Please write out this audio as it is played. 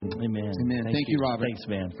Amen. Amen. Thank you, Robert. Thanks,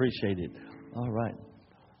 man. Appreciate it. All right.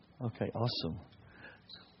 Okay, awesome.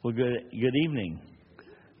 Well, good evening.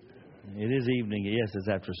 It is evening. Yes, it's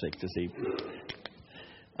after 6 this evening.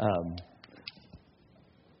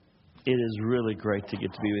 It is really great to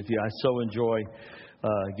get to be with you. I so enjoy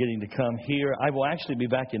getting to come here. I will actually be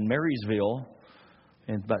back in Marysville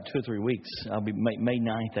in about 2 or 3 weeks. I'll be May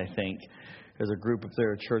 9th, I think. There's a group up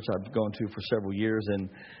there at church I've gone to for several years, and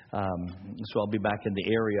so I'll be back in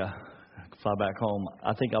the area, fly back home.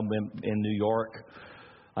 I think I'm in New York.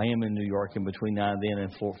 I am in New York in between now and then,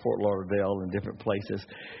 and Fort Lauderdale and different places.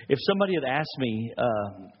 If somebody had asked me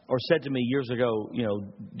or said to me years ago,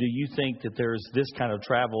 do you think that there's this kind of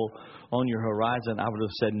travel on your horizon, I would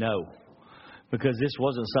have said no. Because this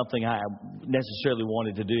wasn't something I necessarily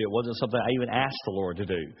wanted to do. It wasn't something I even asked the Lord to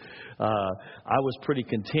do. I was pretty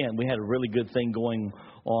content. We had a really good thing going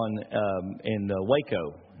on in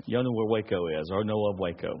Waco. You don't know where Waco is or know of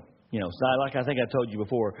Waco. So like I think I told you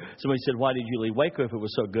before, somebody said, why did you leave Waco if it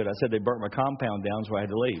was so good? I said, they burnt my compound down, so I had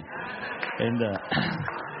to leave. And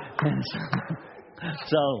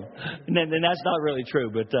that's not really true,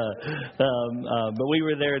 but we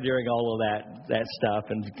were there during all of that stuff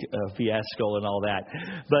and fiasco and all that.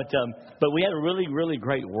 But we had a really, really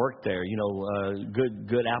great work there.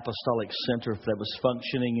 Good apostolic center that was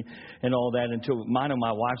functioning and all that. And to mine and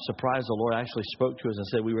my wife's surprise, the Lord actually spoke to us and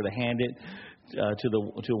said we were to hand it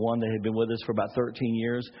to one that had been with us for about 13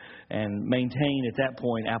 years and maintain at that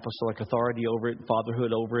point apostolic authority over it,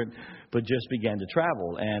 fatherhood over it, but just began to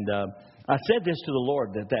travel. And I said this to the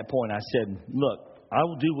Lord at that point. I said, look, I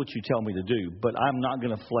will do what you tell me to do, but I'm not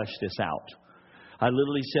going to flesh this out. I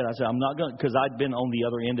literally said, I'm not going to, because I'd been on the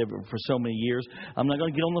other end of it for so many years, I'm not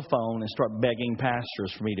going to get on the phone and start begging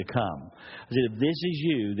pastors for me to come. I said, if this is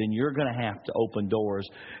you, then you're going to have to open doors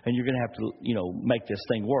and you're going to have to, make this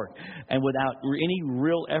thing work. And without any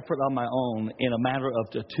real effort on my own, in a matter of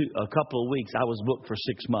a couple of weeks, I was booked for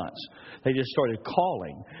 6 months. They just started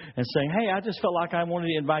calling and saying, hey, I just felt like I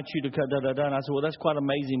wanted to invite you to come, And I said, well, that's quite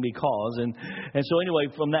amazing because. And so anyway,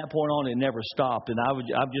 from that point on, it never stopped. And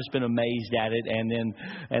I've just been amazed at it. And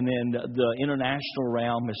then the international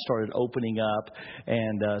realm has started opening up,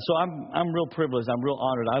 and so I'm real privileged. I'm real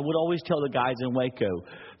honored. I would always tell the guys in Waco,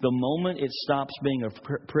 the moment it stops being a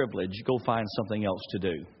privilege, go find something else to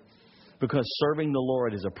do, because serving the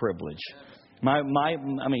Lord is a privilege.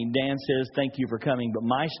 Dan says thank you for coming, but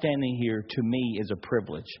my standing here to me is a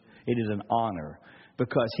privilege. It is an honor.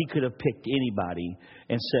 Because he could have picked anybody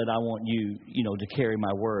and said, I want you, to carry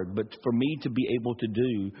my word. But for me to be able to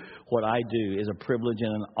do what I do is a privilege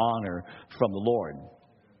and an honor from the Lord.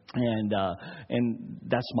 And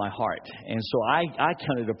that's my heart. And so I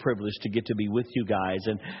count it a privilege to get to be with you guys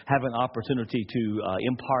and have an opportunity to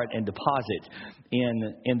impart and deposit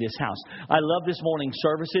in this house. I love this morning's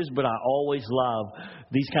services, but I always love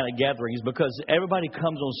these kind of gatherings because everybody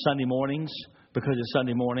comes on Sunday mornings because it's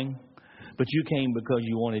Sunday morning. But you came because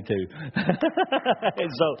you wanted to.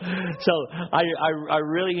 And so I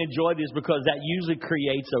really enjoy this because that usually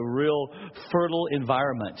creates a real fertile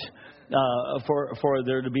environment for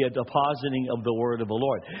there to be a depositing of the word of the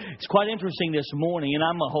Lord. It's quite interesting this morning, and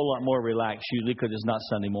I'm a whole lot more relaxed usually because it's not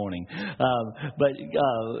Sunday morning. But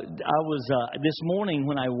I was this morning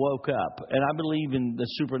when I woke up, and I believe in the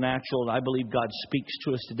supernatural, and I believe God speaks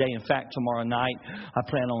to us today. In fact, tomorrow night I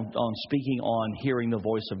plan on speaking on hearing the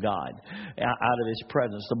voice of God out of His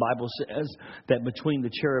presence. The Bible says that between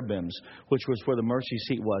the cherubims, which was where the mercy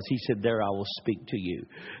seat was, He said, there I will speak to you.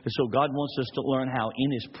 And so God wants us to learn how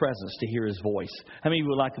in His presence to hear His voice. How many of you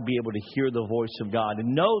would like to be able to hear the voice of God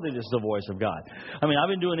and know that it's the voice of God? I've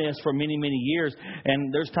been doing this for many, many years,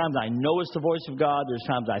 and there's times I know it's the voice of God. There's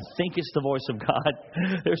times I think it's the voice of God.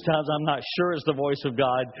 There's times I'm not sure it's the voice of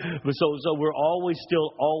God. But so we're always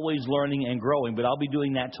learning and growing. But I'll be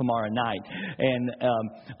doing that tomorrow night. And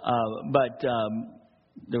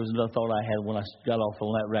there was another thought I had when I got off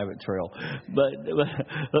on that rabbit trail. But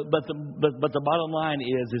the bottom line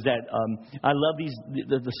is that I love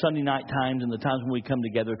the Sunday night times and the times when we come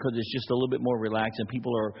together because it's just a little bit more relaxed and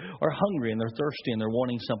people are hungry and they're thirsty and they're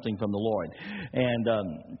wanting something from the Lord. And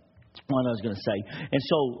what I was going to say. And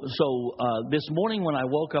so this morning when I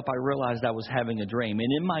woke up, I realized I was having a dream.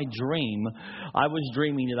 And in my dream, I was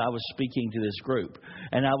dreaming that I was speaking to this group.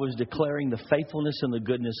 And I was declaring the faithfulness and the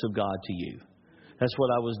goodness of God to you. That's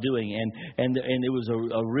what I was doing. And it was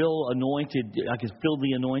a real anointed, I could feel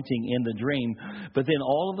the anointing in the dream. But then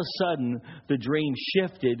all of a sudden, the dream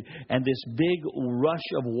shifted and this big rush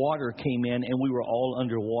of water came in and we were all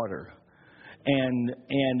underwater.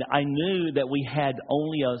 And I knew that we had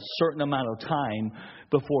only a certain amount of time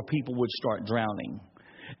before people would start drowning.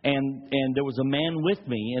 And there was a man with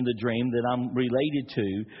me in the dream that I'm related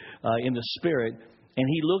to in the spirit. And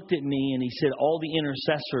he looked at me and he said, all the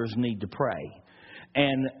intercessors need to pray.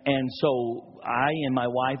 And so I and my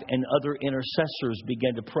wife and other intercessors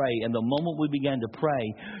began to pray. And the moment we began to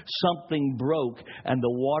pray, something broke and the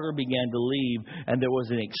water began to leave. And there was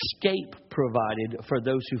an escape provided for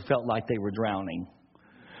those who felt like they were drowning.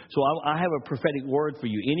 So I have a prophetic word for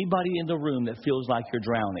you. Anybody in the room that feels like you're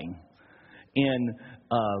drowning in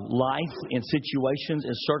life, in situations,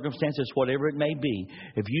 in circumstances, whatever it may be,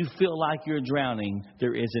 if you feel like you're drowning,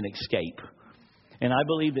 there is an escape. And I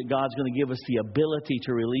believe that God's going to give us the ability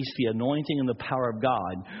to release the anointing and the power of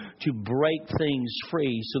God to break things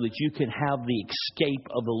free so that you can have the escape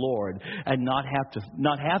of the Lord and not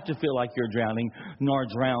have to feel like you're drowning, nor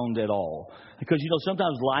drowned at all. Because,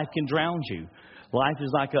 sometimes life can drown you. Life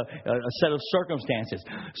is like a set of circumstances.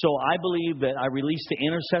 So I believe that I release the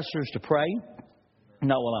intercessors to pray.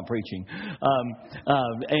 Not while I'm preaching.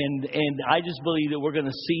 And I just believe that we're going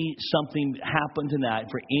to see something happen tonight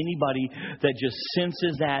for anybody that just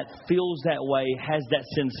senses that, feels that way, has that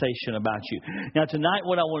sensation about you. Now, tonight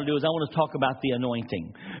what I want to do is I want to talk about the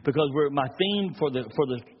anointing. Because my theme for the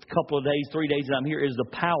couple of days, 3 days that I'm here is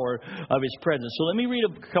the power of His presence. So let me read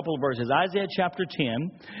a couple of verses. Isaiah chapter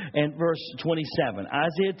 10 and verse 27.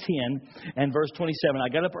 Isaiah 10 and verse 27. I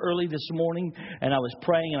got up early this morning and I was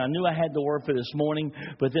praying and I knew I had the word for this morning.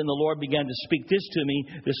 But then the Lord began to speak this to me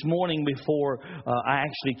this morning before I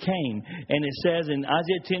actually came. And it says in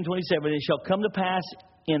Isaiah 10:27, it shall come to pass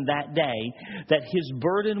in that day that His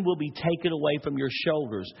burden will be taken away from your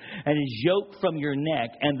shoulders and His yoke from your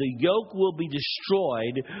neck, and the yoke will be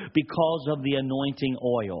destroyed because of the anointing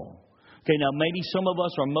oil. Okay, now maybe some of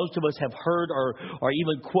us or most of us have heard or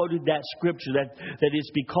even quoted that scripture that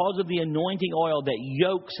it's because of the anointing oil that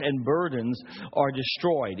yokes and burdens are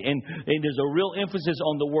destroyed. And there's a real emphasis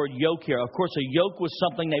on the word yoke here. Of course, a yoke was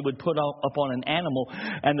something they would put up on an animal,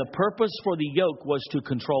 and the purpose for the yoke was to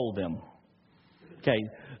control them. Okay,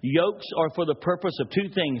 yokes are for the purpose of two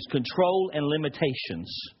things: control and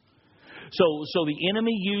limitations. So the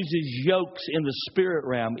enemy uses yokes in the spirit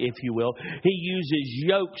realm, if you will. He uses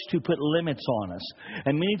yokes to put limits on us.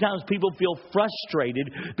 And many times people feel frustrated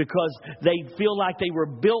because they feel like they were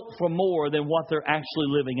built for more than what they're actually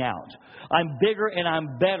living out. I'm bigger and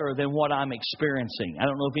I'm better than what I'm experiencing. I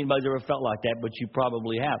don't know if anybody's ever felt like that, but you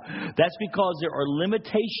probably have. That's because there are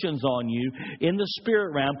limitations on you in the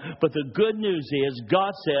spirit realm. But the good news is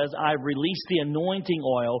God says, I've released the anointing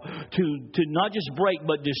oil to not just break,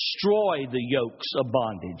 but destroy the yokes of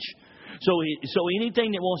bondage. So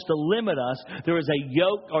anything that wants to limit us, there is a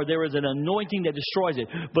yoke or there is an anointing that destroys it.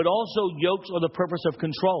 But also yokes are the purpose of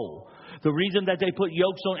control. The reason that they put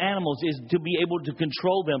yokes on animals is to be able to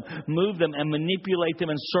control them, move them, and manipulate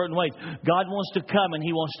them in certain ways. God wants to come and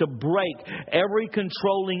He wants to break every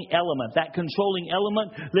controlling element. That controlling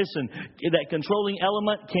element, listen, that controlling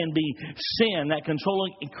element can be sin. That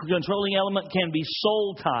controlling element can be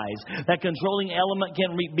soul ties. That controlling element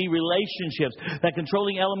can be relationships. That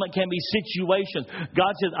controlling element can be situations.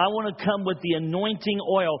 God says, I want to come with the anointing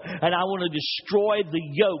oil and I want to destroy the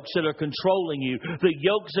yokes that are controlling you, the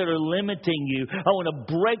yokes that are limiting you. I want to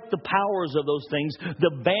break the powers of those things,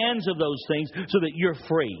 the bands of those things, so that you're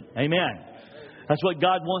free. Amen. That's what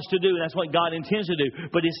God wants to do. That's what God intends to do.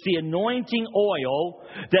 But it's the anointing oil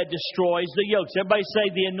that destroys the yokes. Everybody say,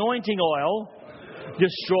 the anointing oil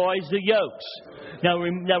destroys the yokes. Now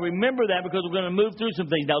remember that, because we're going to move through some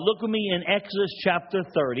things. Now look with me in Exodus chapter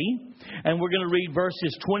 30, and we're going to read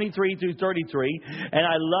verses 23 through 33. And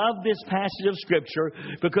I love this passage of Scripture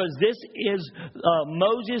because this is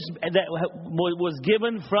Moses that was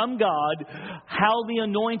given from God how the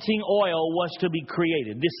anointing oil was to be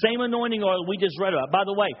created. This same anointing oil we just read about. By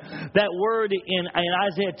the way, that word in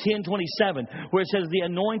Isaiah 10:27, where it says the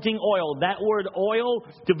anointing oil, that word oil,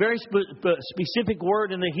 the very specific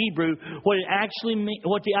word in the Hebrew, what it actually means,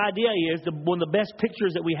 what the idea is, one of the best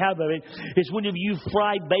pictures that we have of it is when you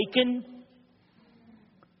fry bacon,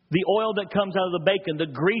 the oil that comes out of the bacon,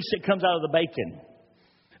 the grease that comes out of the bacon.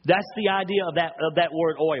 That's the idea of that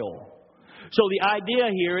word oil. So the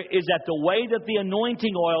idea here is that the way that the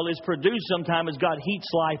anointing oil is produced sometimes is God heats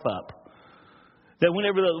life up. That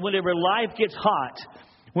whenever life gets hot,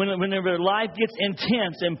 whenever life gets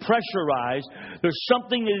intense and pressurized, there's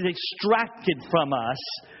something that is extracted from us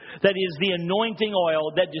that is the anointing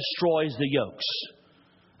oil that destroys the yokes.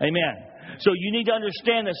 Amen. So you need to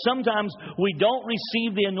understand that sometimes we don't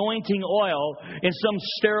receive the anointing oil in some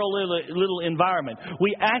sterile little environment.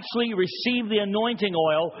 We actually receive the anointing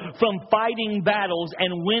oil from fighting battles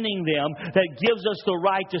and winning them, that gives us the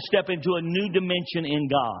right to step into a new dimension in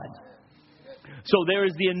God. So there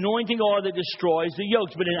is the anointing oil that destroys the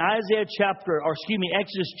yokes. But in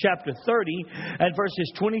Exodus chapter 30 and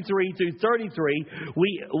verses 23 through 33,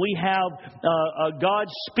 we have God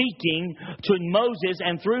speaking to Moses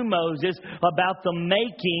and through Moses about the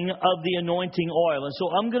making of the anointing oil. And so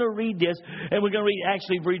I'm going to read this, and we're going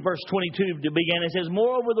to read verse 22 to begin. It says,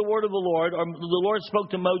 "Moreover, the word of the Lord, or the Lord spoke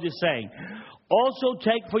to Moses, saying, Also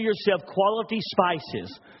take for yourself quality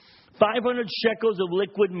spices, 500 shekels of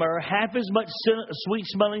liquid myrrh, half as much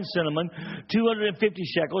sweet-smelling cinnamon, 250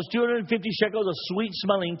 shekels, 250 shekels of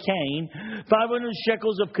sweet-smelling cane, 500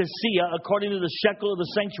 shekels of cassia, according to the shekel of the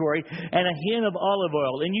sanctuary, and a hin of olive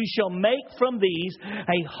oil. And you shall make from these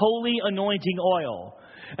a holy anointing oil,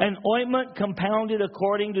 an ointment compounded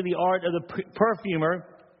according to the art of the perfumer.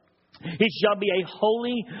 It shall be a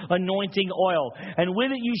holy anointing oil. And with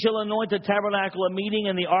it you shall anoint the tabernacle of meeting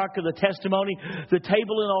and the ark of the testimony, the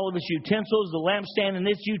table and all of its utensils, the lampstand and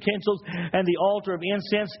its utensils, and the altar of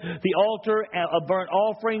incense, the altar of burnt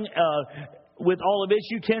offering with all of its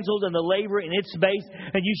utensils, and the laver in its base.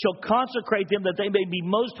 And you shall consecrate them that they may be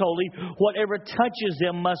most holy. Whatever touches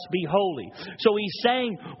them must be holy." So he's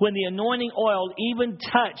saying when the anointing oil even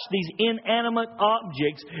touched these inanimate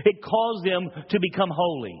objects, it caused them to become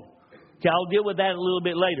holy. Okay, I'll deal with that a little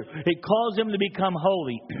bit later. It caused them to become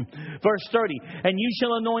holy. Verse 30, "And you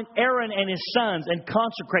shall anoint Aaron and his sons and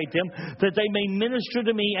consecrate them, that they may minister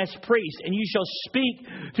to me as priests. And you shall speak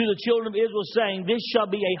to the children of Israel, saying, This shall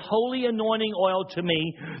be a holy anointing oil to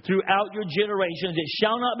me throughout your generations. It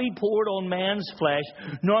shall not be poured on man's flesh,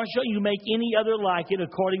 nor shall you make any other like it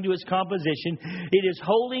according to its composition. It is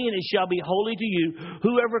holy, and it shall be holy to you.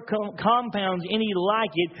 Whoever compounds any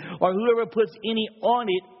like it, or whoever puts any on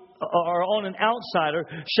it, or on an outsider,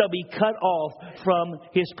 shall be cut off from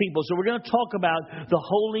his people." So we're going to talk about the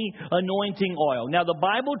holy anointing oil. Now the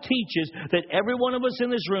Bible teaches that every one of us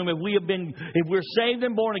in this room, if we're saved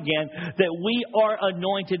and born again, that we are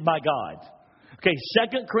anointed by God. Okay,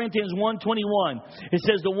 2 Corinthians 1:21. It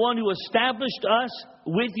says, "The one who established us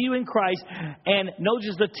with you in Christ," and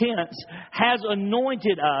notice the tense, "has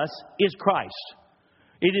anointed us," is Christ.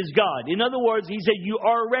 It is God. In other words, he said, you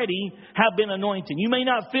already have been anointed. You may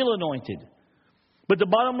not feel anointed. But the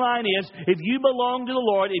bottom line is, if you belong to the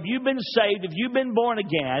Lord, if you've been saved, if you've been born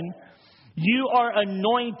again, you are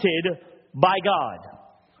anointed by God.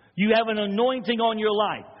 You have an anointing on your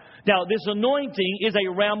life. Now, this anointing is a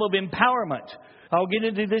realm of empowerment. I'll get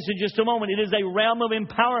into this in just a moment. It is a realm of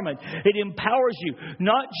empowerment. It empowers you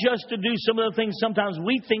not just to do some of the things sometimes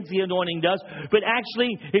we think the anointing does, but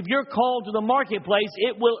actually, if you're called to the marketplace,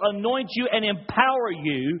 it will anoint you and empower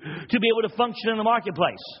you to be able to function in the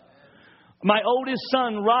marketplace. My oldest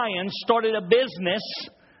son, Ryan, started a business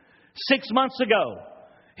 6 months ago.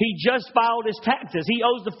 He just filed his taxes. He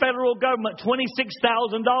owes the federal government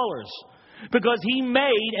 $26,000. Because he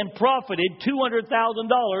made and profited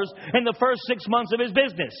 $200,000 in the first 6 months of his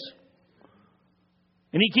business.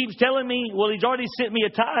 And he keeps telling me, well, he's already sent me a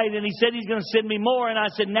tithe, and he said he's going to send me more. And I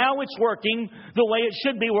said, now it's working the way it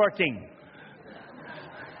should be working.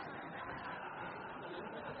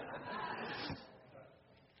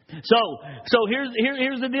 So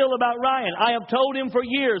here's the deal about Ryan. I have told him for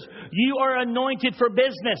years, you are anointed for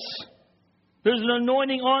business. There's an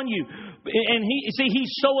anointing on you. And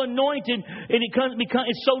he's so anointed, and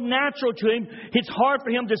it's so natural to him, it's hard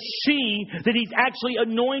for him to see that he's actually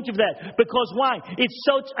anointed for that. Because why? It's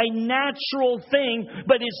such a natural thing,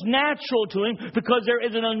 but it's natural to him because there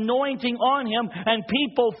is an anointing on him, and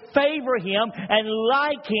people favor him and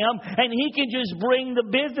like him, and he can just bring the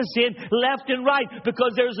business in left and right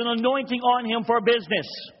because there's an anointing on him for business.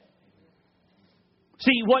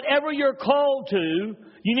 See, whatever you're called to,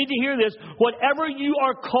 you need to hear this. Whatever you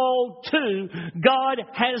are called to, God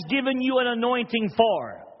has given you an anointing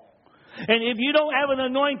for. And if you don't have an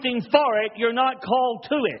anointing for it, you're not called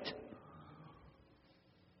to it.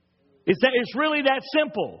 It's really that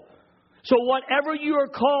simple. So whatever you are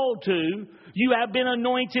called to, you have been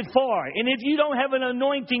anointed for. And if you don't have an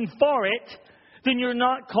anointing for it, then you're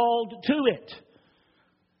not called to it.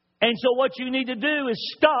 And so what you need to do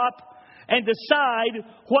is stop and decide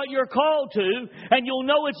what you're called to, and you'll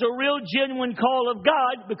know it's a real genuine call of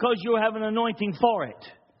God because you have an anointing for it.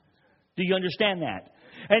 Do you understand that?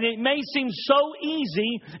 And it may seem so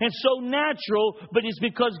easy and so natural, but it's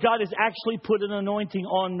because God has actually put an anointing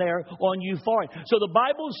on you for it. So the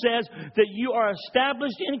Bible says that you are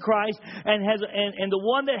established in Christ, and the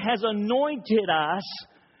one that has anointed us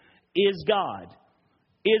is God.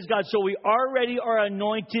 Is God. So we already are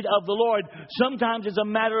anointed of the Lord. Sometimes it's a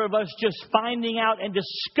matter of us just finding out and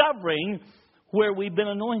discovering where we've been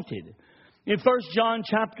anointed. In 1 John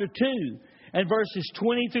chapter 2 And verses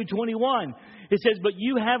 20 through 21, it says, but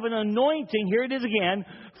you have an anointing, here it is again,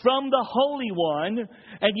 from the Holy One,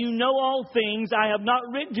 and you know all things. I have not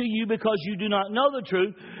written to you because you do not know the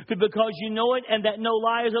truth, but because you know it, and that no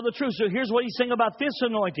lie is of the truth. So here's what he's saying about this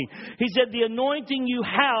anointing. He said, the anointing you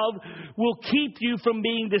have will keep you from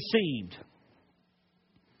being deceived.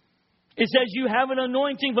 It says you have an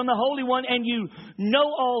anointing from the Holy One and you know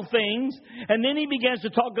all things. And then he begins to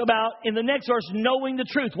talk about, in the next verse, knowing the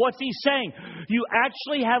truth. What's he saying? You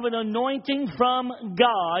actually have an anointing from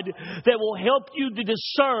God that will help you to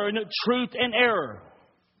discern truth and error.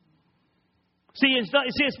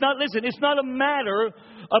 It's not a matter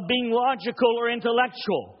of being logical or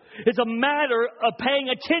intellectual. It's a matter of paying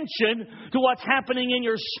attention to what's happening in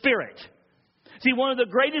your spirit. See, one of the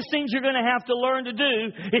greatest things you're going to have to learn to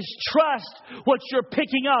do is trust what you're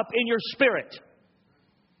picking up in your spirit.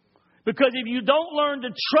 Because if you don't learn to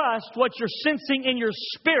trust what you're sensing in your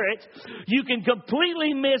spirit, you can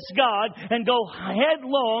completely miss God and go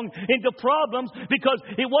headlong into problems, because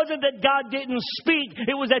it wasn't that God didn't speak,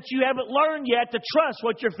 it was that you haven't learned yet to trust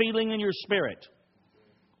what you're feeling in your spirit.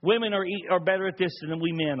 Women are better at this than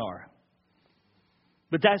we men are.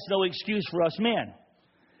 But that's no excuse for us men.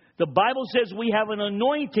 The Bible says we have an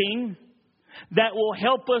anointing that will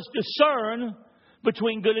help us discern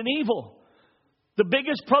between good and evil. The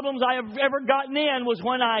biggest problems I have ever gotten in was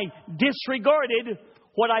when I disregarded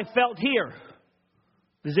what I felt here.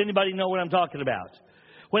 Does anybody know what I'm talking about?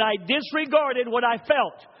 When I disregarded what I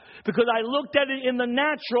felt, because I looked at it in the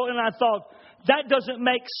natural and I thought, that doesn't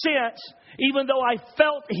make sense, even though I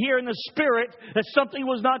felt here in the spirit that something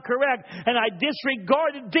was not correct, and I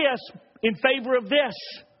disregarded this in favor of this.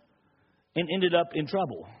 And ended up in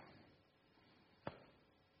trouble.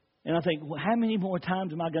 And I think, well, how many more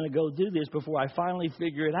times am I going to go do this before I finally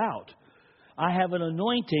figure it out? I have an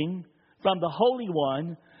anointing from the Holy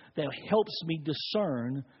One that helps me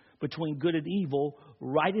discern between good and evil,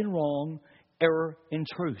 right and wrong, error and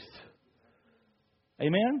truth.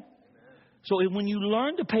 Amen? So when you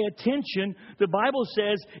learn to pay attention, the Bible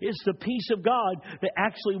says it's the peace of God that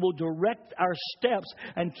actually will direct our steps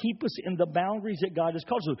and keep us in the boundaries that God has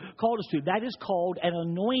called us to. That is called an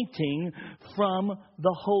anointing from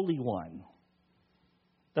the Holy One.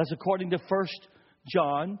 That's according to 1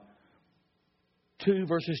 John 2,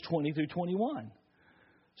 verses 20 through 21.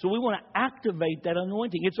 So we want to activate that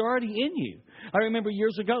anointing. It's already in you. I remember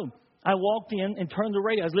years ago, I walked in and turned the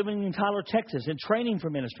radio. I was living in Tyler, Texas, and training for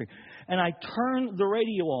ministry. And I turned the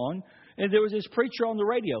radio on, and there was this preacher on the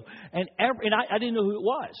radio. And I didn't know who it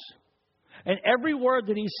was. And every word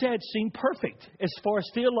that he said seemed perfect, as far as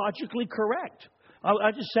theologically correct.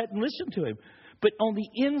 I just sat and listened to him. But on the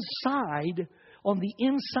inside,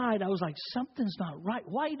 I was like, something's not right.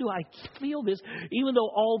 Why do I feel this? Even though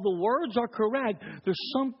all the words are correct,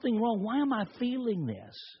 there's something wrong. Why am I feeling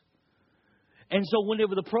this? And so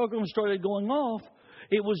whenever the program started going off,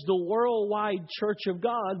 it was the Worldwide Church of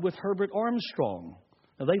God with Herbert Armstrong.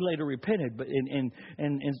 Now, they later repented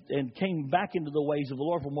and came back into the ways of the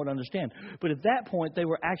Lord, from what I understand. But at that point, they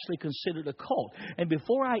were actually considered a cult. And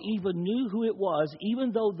before I even knew who it was,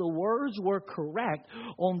 even though the words were correct,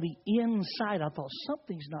 on the inside, I thought,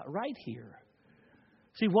 something's not right here.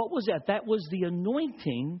 See, what was that? That was the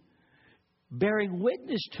anointing bearing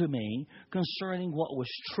witness to me concerning what was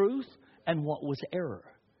truth and what was error.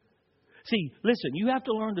 See, listen, you have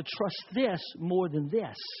to learn to trust this more than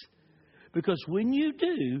this. Because when you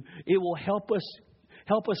do, it will help us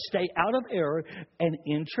stay out of error and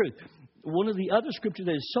in truth. One of the other scriptures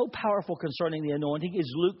that is so powerful concerning the anointing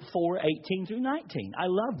is Luke 4:18 through 19. I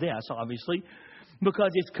love this, obviously,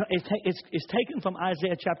 because it's taken from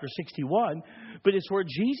Isaiah chapter 61, but it's where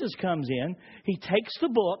Jesus comes in. He takes the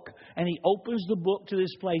book and he opens the book to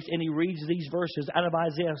this place and he reads these verses out of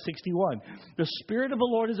Isaiah 61. The Spirit of the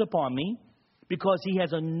Lord is upon me because He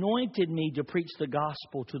has anointed me to preach the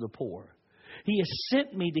gospel to the poor. He has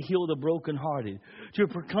sent me to heal the brokenhearted, to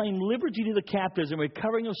proclaim liberty to the captives and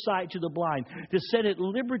recovering of sight to the blind, to set at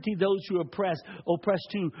liberty those who are oppressed,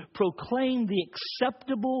 to proclaim the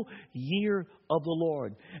acceptable year of the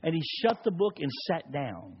Lord. And He shut the book and sat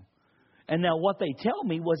down. And now what they tell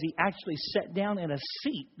me was He actually sat down in a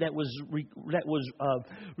seat that was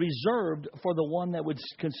reserved for the one that was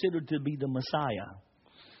considered to be the Messiah.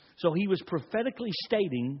 So He was prophetically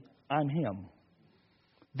stating, I'm Him.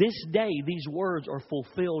 This day, these words are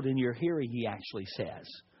fulfilled in your hearing, He actually says.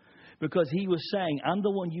 Because He was saying, I'm the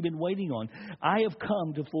one you've been waiting on. I have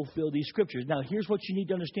come to fulfill these scriptures. Now, here's what you need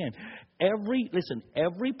to understand.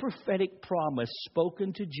 Every prophetic promise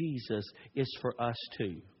spoken to Jesus is for us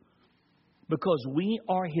too. because we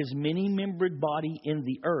are His many-membered body in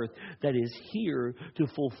the earth that is here to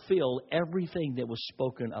fulfill everything that was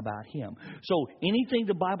spoken about Him. So anything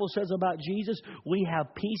the Bible says about Jesus, we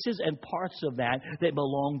have pieces and parts of that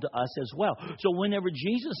belong to us as well. So whenever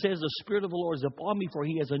Jesus says, the Spirit of the Lord is upon me, for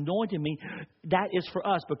He has anointed me, that is for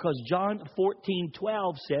us, because John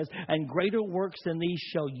 14:12 says, and greater works than these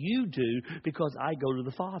shall you do, because I go to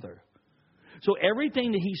the Father. So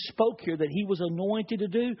everything that He spoke here that He was anointed to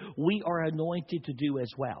do, we are anointed to do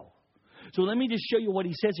as well. So let me just show you what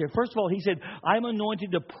He says here. First of all, He said, I'm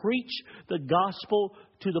anointed to preach the gospel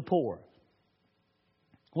to the poor.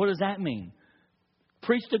 What does that mean?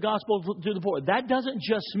 Preach the gospel to the poor. That doesn't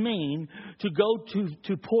just mean to go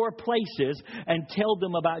to poor places and tell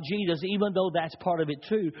them about Jesus, even though that's part of it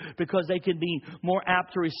too, because they can be more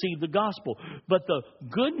apt to receive the gospel. But the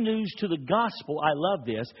good news to the gospel, I love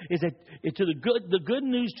this, is that the good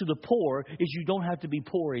news to the poor is you don't have to be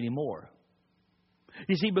poor anymore.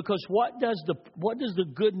 You see, because what does the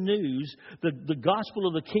good news, the gospel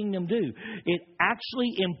of the kingdom do? It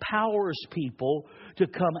actually empowers people to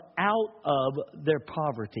come out of their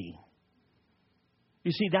poverty.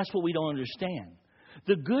 You see, that's what we don't understand.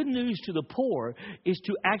 The good news to the poor is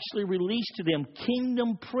to actually release to them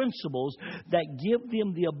kingdom principles that give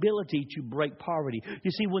them the ability to break poverty.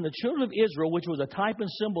 You see, when the children of Israel, which was a type and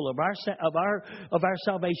symbol of our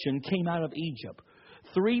salvation, came out of Egypt,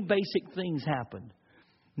 three basic things happened.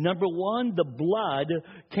 Number one, the blood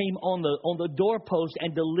came on the doorpost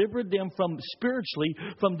and delivered them spiritually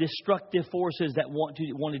from destructive forces that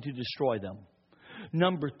wanted to destroy them.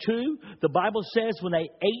 Number two, the Bible says when they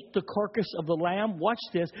ate the carcass of the lamb, watch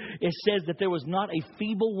this, it says that there was not a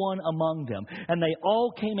feeble one among them. And they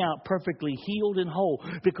all came out perfectly healed and whole,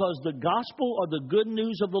 because the gospel or the good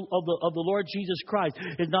news of the Lord Jesus Christ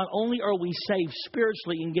is not only are we saved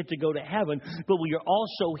spiritually and get to go to heaven, but we are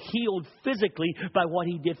also healed physically by what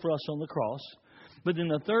He did for us on the cross. But then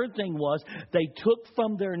the third thing was they took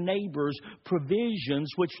from their neighbors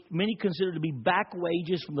provisions, which many consider to be back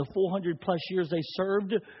wages from the 400 plus years they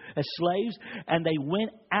served as slaves. And they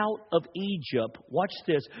went out of Egypt, watch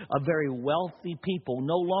this, a very wealthy people,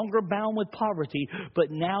 no longer bound with poverty,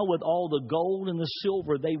 but now with all the gold and the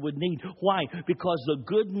silver they would need. Why? Because the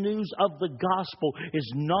good news of the gospel is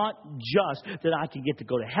not just that I can get to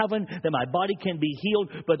go to heaven, that my body can be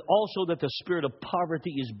healed, but also that the spirit of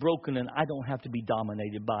poverty is broken and I don't have to be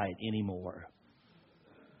dominated by it anymore.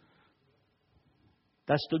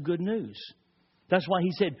 That's the good news. That's why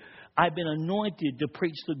He said, I've been anointed to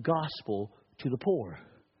preach the gospel to the poor.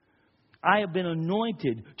 I have been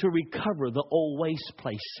anointed to recover the old waste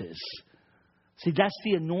places. See, that's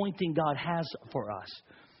the anointing God has for us.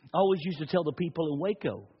 I always used to tell the people in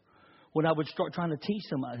Waco, when I would start trying to teach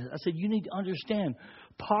them, I said, you need to understand,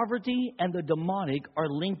 poverty and the demonic are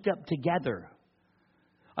linked up together.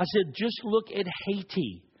 I said, just look at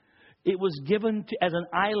Haiti. It was given as an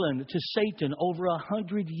island to Satan over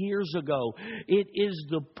 100 years ago. It is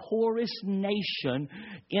the poorest nation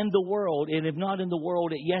in the world, and if not in the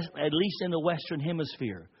world, at least in the Western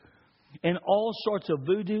Hemisphere. And all sorts of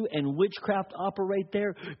voodoo and witchcraft operate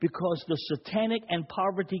there because the satanic and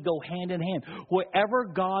poverty go hand in hand. Wherever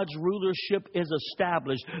God's rulership is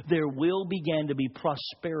established, there will begin to be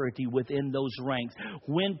prosperity within those ranks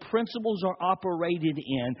when principles are operated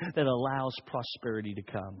in that allows prosperity to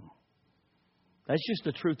come. That's just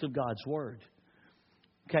the truth of God's Word.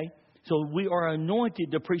 Okay? So we are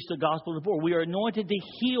anointed to preach the gospel to the poor. We are anointed to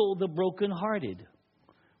heal the brokenhearted.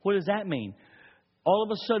 What does that mean? All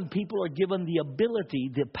of a sudden, people are given the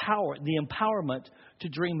ability, the power, the empowerment to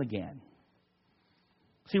dream again.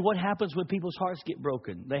 See, what happens when people's hearts get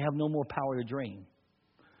broken? They have no more power to dream.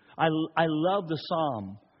 I love the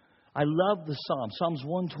Psalm. I love the Psalm. Psalms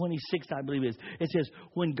 126, I believe it is. It says,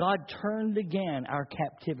 when God turned again our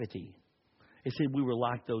captivity, it said we were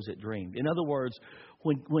like those that dreamed. In other words,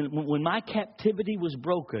 when my captivity was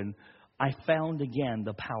broken, I found again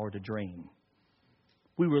the power to dream.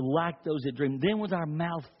 We were like those that dream. Then was our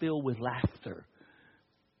mouth filled with laughter.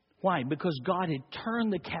 Why? Because God had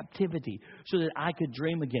turned the captivity so that I could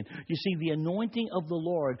dream again. You see, the anointing of the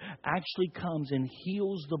Lord actually comes and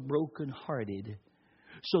heals the brokenhearted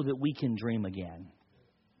so that we can dream again.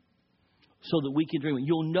 So that we can dream.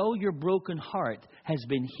 You'll know your broken heart has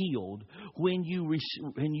been healed when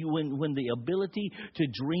the ability to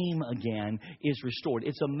dream again is restored.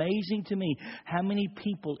 It's amazing to me how many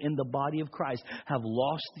people in the body of Christ have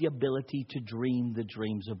lost the ability to dream the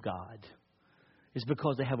dreams of God. It's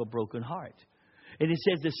because they have a broken heart. And it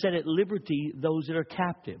says to set at liberty those that are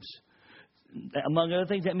captives. Among other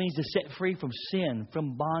things, that means to set free from sin,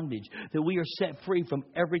 from bondage, that we are set free from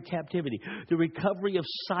every captivity. The recovery of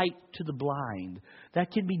sight to the blind.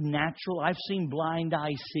 That can be natural. I've seen blind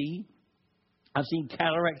eyes see. I've seen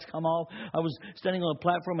cataracts come off. I was standing on a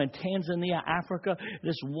platform in Tanzania, Africa.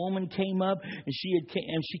 This woman came up, and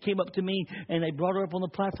she came up to me, and they brought her up on the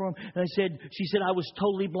platform. And she said, I was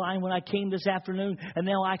totally blind when I came this afternoon, and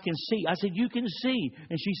now I can see. I said, you can see?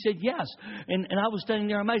 And she said, yes. And I was standing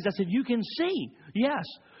there amazed. I said, you can see? Yes.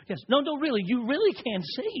 Yes. No, really. You really can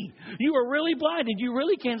see. You are really blind, and you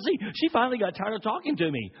really can see. She finally got tired of talking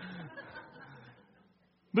to me.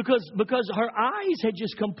 Because her eyes had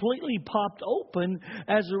just completely popped open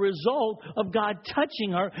as a result of God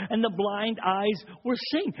touching her, and the blind eyes were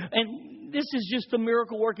seeing. And this is just the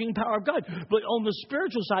miracle working power of God. But on the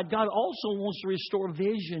spiritual side, God also wants to restore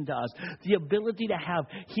vision to us. The ability to have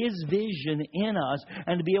His vision in us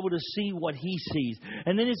and to be able to see what He sees.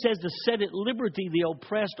 And then it says to set at liberty the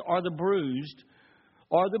oppressed or the bruised.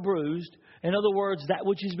 In other words, that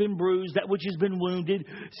which has been bruised, that which has been wounded.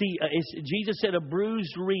 See, Jesus said, a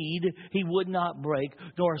bruised reed He would not break,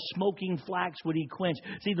 nor a smoking flax would He quench.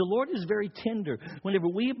 See, the Lord is very tender. Whenever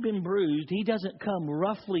we have been bruised, He doesn't come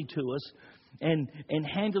roughly to us and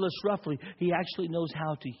handle us roughly. He actually knows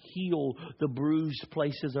how to heal the bruised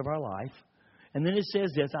places of our life. And then it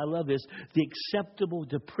says this, I love this,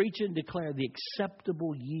 to preach and declare the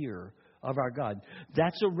acceptable year of our God.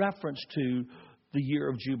 That's a reference to the year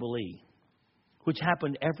of Jubilee, which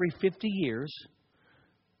happened every 50 years,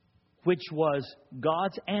 which was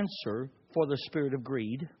God's answer for the spirit of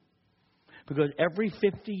greed. Because every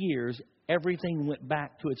 50 years, everything went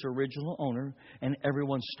back to its original owner and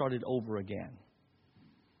everyone started over again.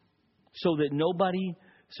 So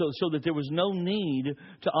that there was no need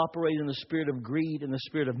to operate in the spirit of greed and the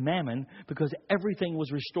spirit of mammon, because everything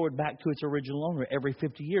was restored back to its original owner every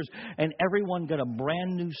 50 years. And everyone got a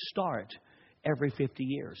brand new start every 50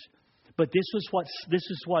 years. But this is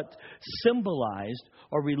what symbolized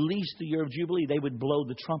or released the year of Jubilee. They would blow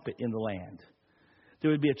the trumpet in the land.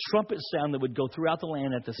 There would be a trumpet sound that would go throughout the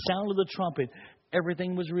land. At the sound of the trumpet,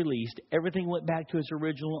 everything was released. Everything went back to its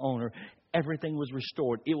original owner. Everything was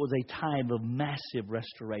restored. It was a time of massive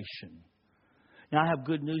restoration. Now, I have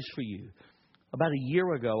good news for you. About a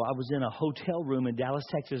year ago, I was in a hotel room in Dallas,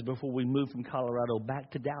 Texas, before we moved from Colorado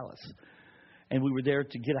back to Dallas. And we were there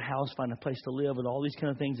to get a house, find a place to live, and all these kind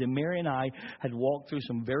of things. And Mary and I had walked through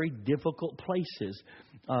some very difficult places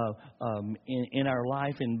in our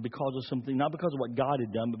life, and because of something, not because of what God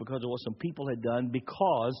had done, but because of what some people had done.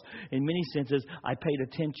 Because, in many senses, I paid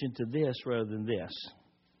attention to this rather than this,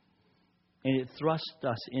 and it thrust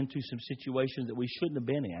us into some situations that we shouldn't have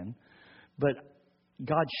been in. But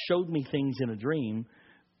God showed me things in a dream,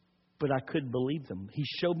 but I couldn't believe them. He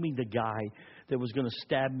showed me the guy that was going to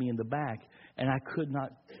stab me in the back, and I could not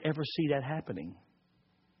ever see that happening.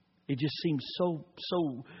 It just seemed so,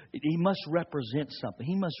 he must represent something.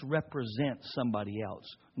 He must represent somebody else.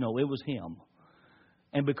 No, it was him.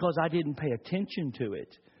 And because I didn't pay attention to it,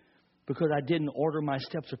 because I didn't order my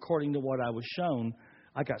steps according to what I was shown,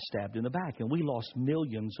 I got stabbed in the back, and we lost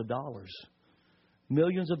millions of dollars.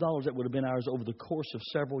 Millions of dollars that would have been ours over the course of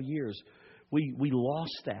several years. We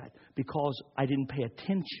lost that because I didn't pay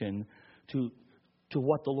attention to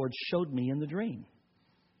what the Lord showed me in the dream.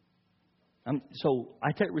 So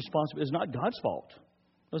I take responsibility. It's not God's fault.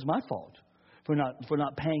 It was my fault for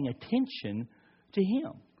not paying attention to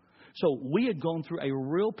Him. So we had gone through a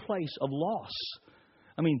real place of loss.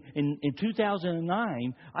 I mean, in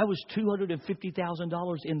 2009, I was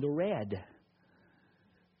 $250,000 in the red.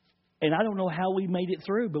 And I don't know how we made it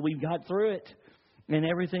through, but we got through it. And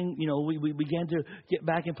everything, we began to get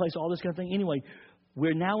back in place, all this kind of thing. Anyway,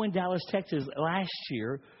 we're now in Dallas, Texas. Last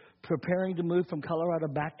year, preparing to move from Colorado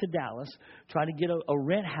back to Dallas, trying to get a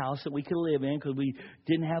rent house that we could live in because we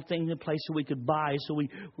didn't have things in place so we could buy. So we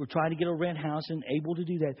were trying to get a rent house and able to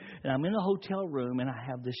do that. And I'm in a hotel room and I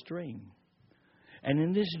have this dream. And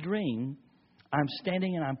in this dream, I'm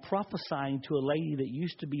standing and I'm prophesying to a lady that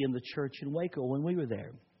used to be in the church in Waco when we were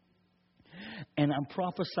there. And I'm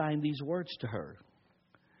prophesying these words to her.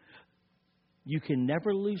 You can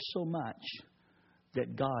never lose so much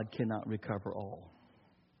that God cannot recover all.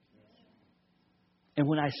 And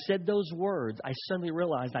when I said those words, I suddenly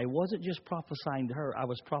realized I wasn't just prophesying to her, I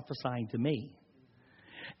was prophesying to me.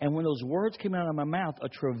 And when those words came out of my mouth, a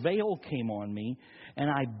travail came on me, and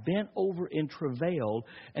I bent over in travail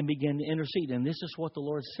and began to intercede. And this is what the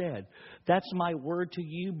Lord said. That's my word to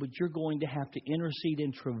you, but you're going to have to intercede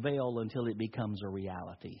in travail until it becomes a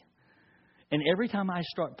reality. And every time I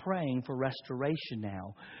start praying for restoration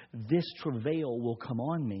now, this travail will come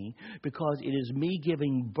on me because it is me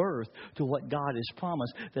giving birth to what God has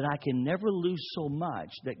promised, that I can never lose so much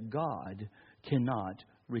that God cannot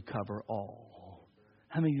recover all.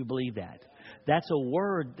 How many of you believe that? That's a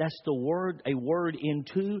word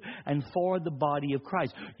into and for the body of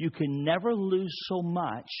Christ. You can never lose so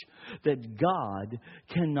much that God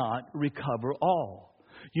cannot recover all.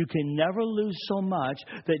 You can never lose so much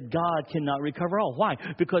that God cannot recover all. Why?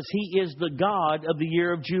 Because He is the God of the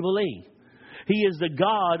year of Jubilee. He is the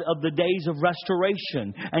God of the days of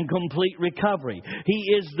restoration and complete recovery.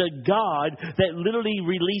 He is the God that literally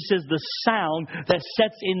releases the sound that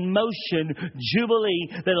sets in motion Jubilee,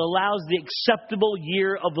 that allows the acceptable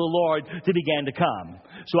year of the Lord to begin to come.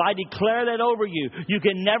 So I declare that over you. You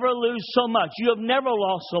can never lose so much. You have never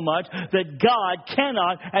lost so much that God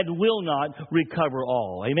cannot and will not recover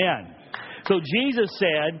all. Amen. So Jesus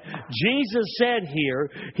said here,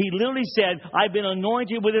 He literally said, I've been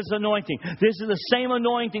anointed with this anointing. This is the same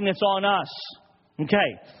anointing that's on us.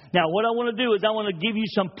 Okay. Now, what I want to do is I want to give you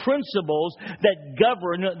some principles that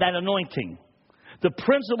govern that anointing. The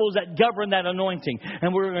principles that govern that anointing.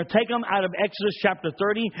 And we're going to take them out of Exodus chapter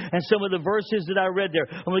 30 and some of the verses that I read there.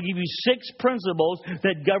 I'm going to give you 6 principles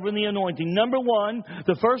that govern the anointing. Number 1,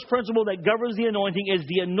 the first principle that governs the anointing is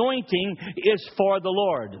the anointing is for the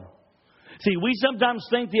Lord. See, we sometimes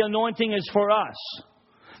think the anointing is for us.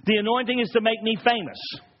 The anointing is to make me famous.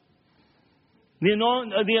 The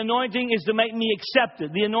anointing is to make me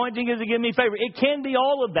accepted. The anointing is to give me favor. It can be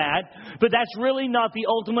all of that, but that's really not the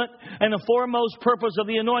ultimate and the foremost purpose of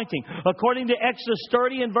the anointing. According to Exodus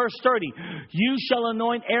 30 and verse 30, you shall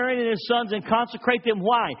anoint Aaron and his sons and consecrate them.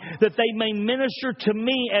 Why? That they may minister to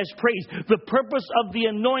me as priests. The purpose of the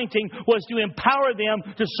anointing was to empower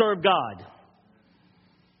them to serve God.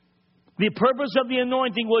 The purpose of the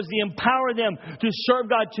anointing was to empower them to serve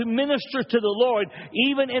God, to minister to the Lord,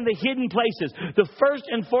 even in the hidden places. The first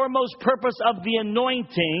and foremost purpose of the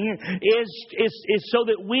anointing is so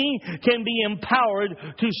that we can be empowered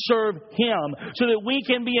to serve Him, so that we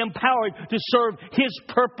can be empowered to serve His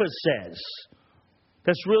purposes.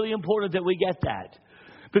 That's really important that we get that.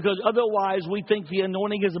 Because otherwise we think the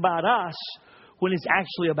anointing is about us when it's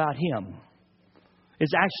actually about Him.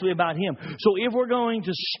 It's actually about Him. So if we're going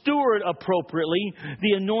to steward appropriately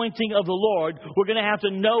the anointing of the Lord, we're going to have to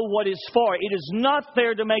know what it's for. It is not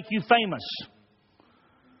there to make you famous.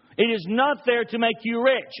 It is not there to make you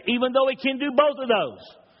rich, even though it can do both of those.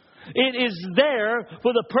 It is there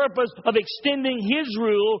for the purpose of extending His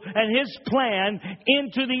rule and His plan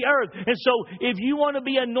into the earth. And so if you want to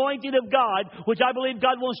be anointed of God, which I believe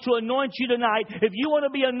God wants to anoint you tonight, if you want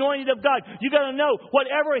to be anointed of God, you got to know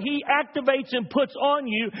whatever He activates and puts on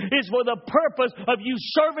you is for the purpose of you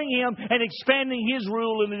serving Him and expanding His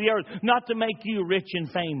rule into the earth, not to make you rich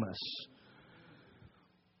and famous.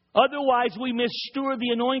 Otherwise, we missteward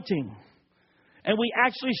the anointing and we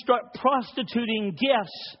actually start prostituting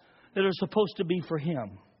gifts that are supposed to be for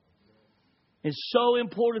Him. It's so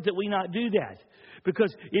important that we not do that.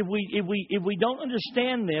 Because if we don't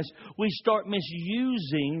understand this, we start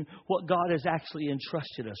misusing what God has actually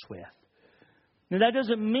entrusted us with. Now, that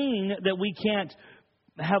doesn't mean that we can't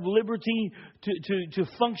have liberty to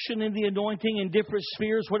function in the anointing in different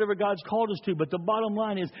spheres, whatever God's called us to. But the bottom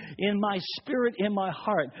line is, in my spirit, in my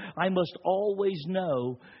heart, I must always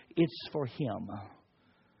know it's for Him.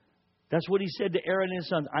 That's what He said to Aaron and his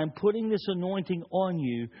sons. I'm putting this anointing on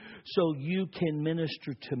you so you can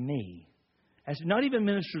minister to me. As not even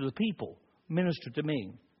minister to the people, minister to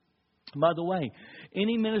me. By the way,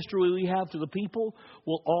 any ministry we have to the people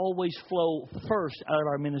will always flow first out of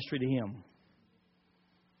our ministry to Him.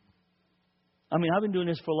 I mean, I've been doing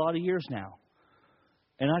this for a lot of years now,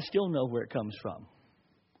 and I still know where it comes from.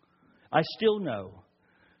 I still know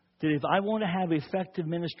that if I want to have effective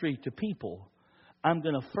ministry to people, I'm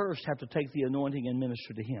going to first have to take the anointing and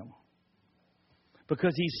minister to Him.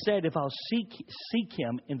 Because He said if I'll seek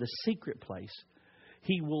Him in the secret place,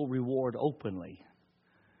 He will reward openly.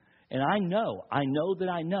 And I know that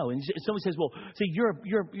I know. And somebody says, well, see,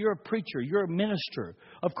 you're a preacher, you're a minister.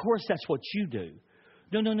 Of course that's what you do.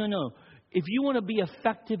 No. If you want to be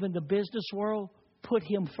effective in the business world, put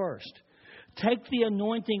Him first. Take the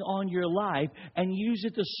anointing on your life and use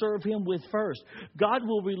it to serve Him with first. God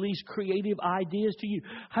will release creative ideas to you.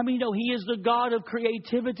 How many know He is the God of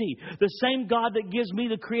creativity? The same God that gives me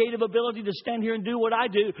the creative ability to stand here and do what I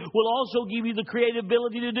do will also give you the creative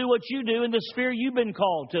ability to do what you do in the sphere you've been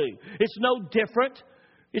called to. It's no different.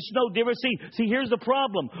 It's no different. See, here's the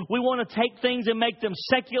problem. We want to take things and make them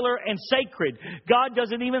secular and sacred. God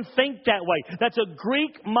doesn't even think that way. That's a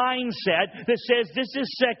Greek mindset that says this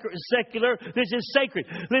is secular, this is sacred.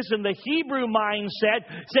 Listen, the Hebrew mindset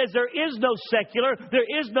says there is no secular, there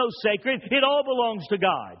is no sacred. It all belongs to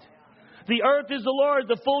God. The earth is the Lord,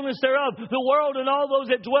 the fullness thereof, the world and all those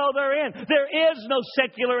that dwell therein. There is no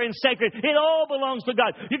secular and sacred. It all belongs to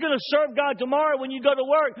God. You're going to serve God tomorrow when you go to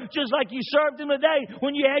work, just like you served Him today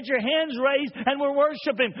when you had your hands raised and were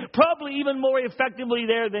worshiping. Probably even more effectively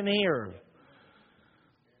there than here.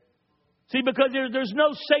 See, because there's no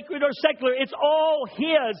sacred or secular. It's all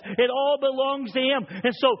His. It all belongs to Him.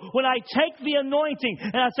 And so when I take the anointing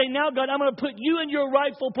and I say, now God, I'm going to put you in your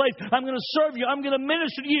rightful place. I'm going to serve you. I'm going to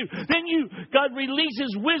minister to you. Then God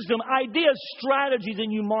releases wisdom, ideas, strategies,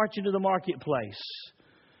 and you march into the marketplace.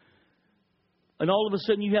 And all of a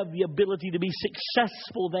sudden you have the ability to be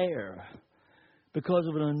successful there because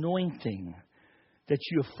of an anointing that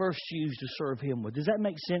you first used to serve Him with. Does that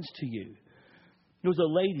make sense to you? There was a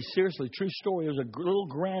lady, seriously, true story. There was a little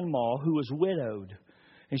grandma who was widowed,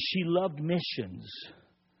 and she loved missions.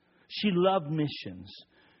 She loved missions,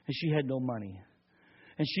 and she had no money.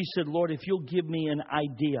 And she said, Lord, if you'll give me an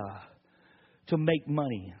idea to make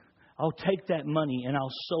money, I'll take that money and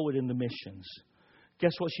I'll sow it into missions.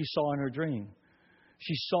 Guess what she saw in her dream?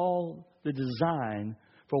 She saw the design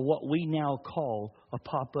for what we now call a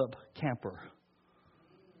pop-up camper.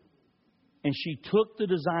 And she took the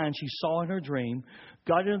design she saw in her dream,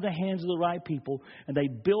 got it into the hands of the right people, and they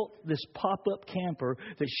built this pop-up camper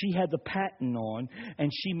that she had the patent on, and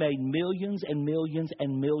she made millions and millions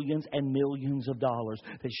and millions and millions of dollars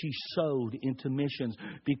that she sowed into missions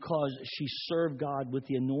because she served God with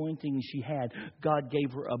the anointing she had. God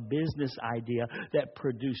gave her a business idea that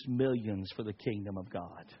produced millions for the kingdom of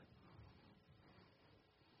God.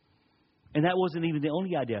 And that wasn't even the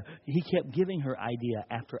only idea. He kept giving her idea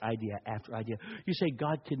after idea after idea. You say,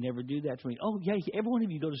 God could never do that to me. Oh, yeah, every one of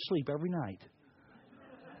you go to sleep every night.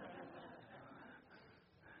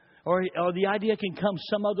 Or the idea can come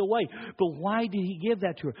some other way. But why did He give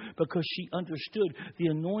that to her? Because she understood the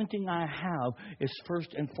anointing I have is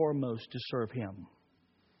first and foremost to serve Him.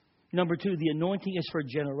 Number 2, the anointing is for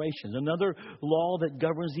generations. Another law that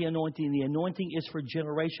governs the anointing is for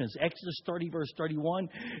generations. Exodus 30, verse 31,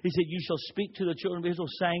 He said, you shall speak to the children of Israel,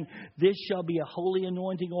 saying, this shall be a holy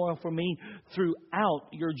anointing oil for me throughout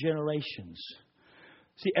your generations.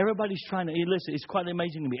 See, everybody's trying to, listen, it's quite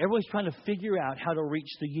amazing to me. Everybody's trying to figure out how to reach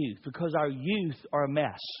the youth because our youth are a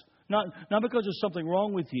mess. Not because there's something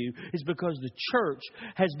wrong with you. It's because the church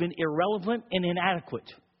has been irrelevant and inadequate.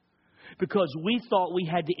 Because we thought we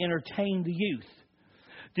had to entertain the youth.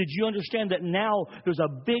 Did you understand that now there's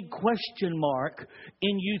a big question mark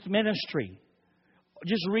in youth ministry?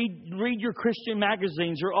 Just read your Christian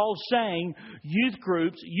magazines. They're all saying youth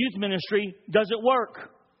groups, youth ministry doesn't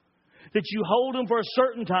work. That you hold them for a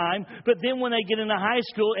certain time, but then when they get into high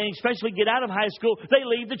school, and especially get out of high school, they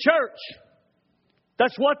leave the church.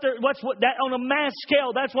 That's what on a mass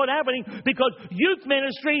scale, that's what's happening because youth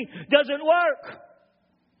ministry doesn't work.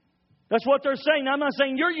 That's what they're saying. Now, I'm not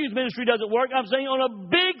saying your youth ministry doesn't work. I'm saying on a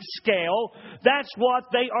big scale, that's what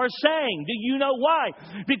they are saying. Do you know why?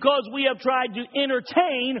 Because we have tried to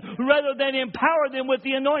entertain rather than empower them with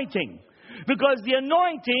the anointing. Because the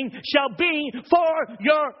anointing shall be for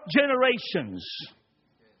your generations.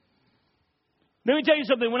 Let me tell you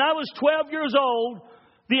something. When I was 12 years old,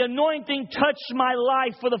 the anointing touched my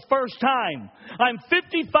life for the first time. I'm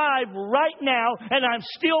 55 right now, and I'm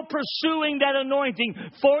still pursuing that anointing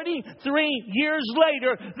 43 years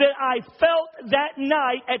later that I felt that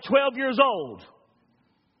night at 12 years old.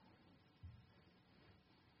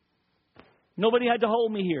 Nobody had to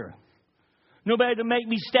hold me here. Nobody had to make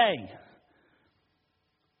me stay.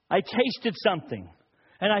 I tasted something,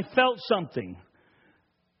 and I felt something.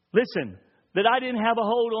 Listen, that I didn't have a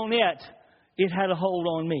hold on it. It had a hold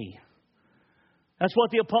on me. That's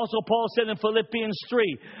what the Apostle Paul said in Philippians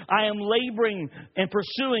 3. I am laboring and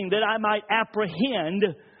pursuing that I might apprehend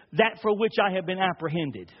that for which I have been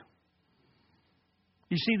apprehended.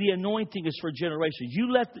 You see, the anointing is for generations.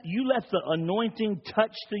 You let the anointing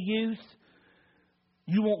touch the youth,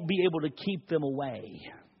 you won't be able to keep them away.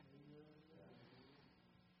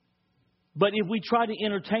 But if we try to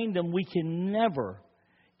entertain them, we can never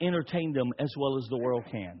entertain them as well as the world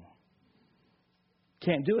can.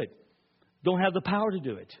 Can't do it. Don't have the power to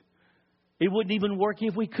do it. It wouldn't even work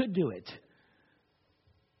if we could do it.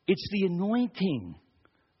 It's the anointing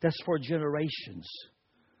that's for generations.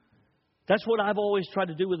 That's what I've always tried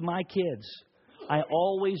to do with my kids. I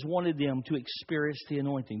always wanted them to experience the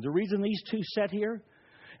anointing. The reason these two sat here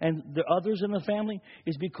and the others in the family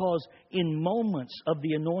is because in moments of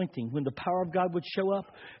the anointing, when the power of God would show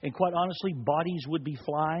up, and quite honestly, bodies would be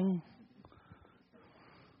flying.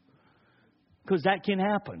 Because that can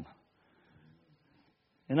happen.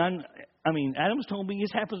 And Adam's told me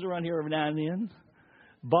this happens around here every now and then.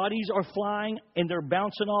 Bodies are flying and they're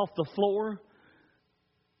bouncing off the floor.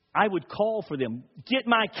 I would call for them. Get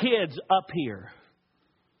my kids up here.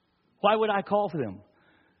 Why would I call for them?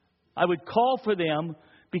 I would call for them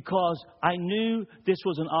because I knew this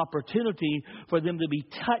was an opportunity for them to be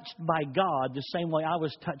touched by God the same way I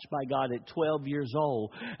was touched by God at 12 years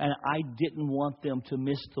old. And I didn't want them to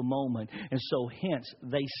miss the moment. And so hence,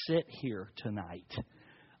 they sit here tonight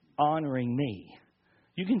honoring me.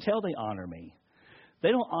 You can tell they honor me. They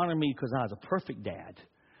don't honor me because I was a perfect dad.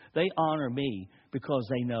 They honor me because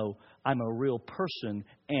they know I'm a real person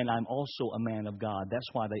and I'm also a man of God. That's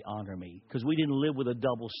why they honor me. Because we didn't live with a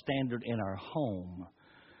double standard in our home.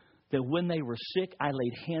 That when they were sick, I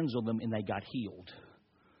laid hands on them and they got healed.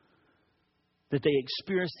 That they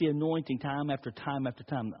experienced the anointing time after time after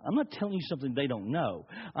time. I'm not telling you something they don't know.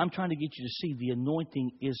 I'm trying to get you to see the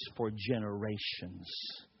anointing is for generations.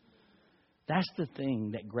 That's the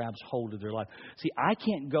thing that grabs hold of their life. See, I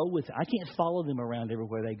can't follow them around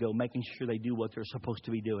everywhere they go, making sure they do what they're supposed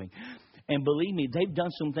to be doing. And believe me, they've done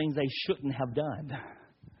some things they shouldn't have done.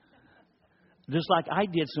 Just like I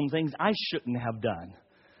did some things I shouldn't have done.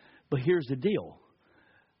 But here's the deal.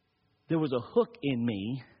 There was a hook in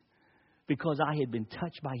me because I had been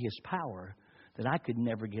touched by His power that I could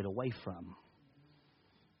never get away from.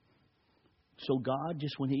 So God,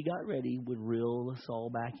 just when He got ready, would reel us all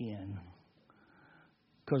back in.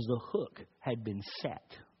 Because the hook had been set.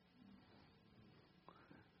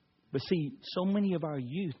 But see, so many of our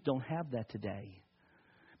youth don't have that today.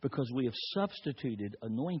 Because we have substituted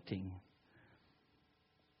anointing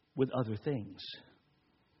with other things.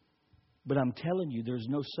 But I'm telling you, there's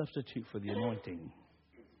no substitute for the anointing.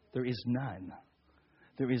 There is none.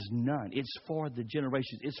 There is none. It's for the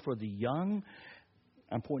generations. It's for the young,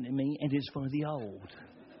 I'm pointing at me, and it's for the old.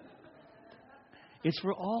 It's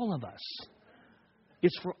for all of us.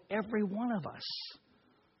 It's for every one of us.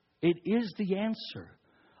 It is the answer.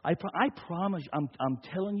 I promise, I'm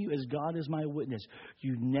telling you as God is my witness,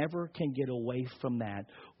 you never can get away from that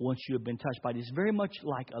once you have been touched by it. It's very much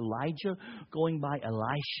like Elijah going by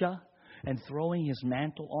Elisha and throwing his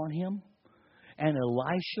mantle on him. And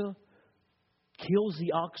Elisha kills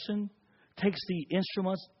the oxen, takes the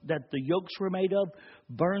instruments that the yokes were made of,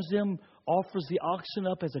 burns them, offers the oxen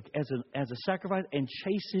up as a sacrifice, and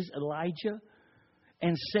chases Elijah.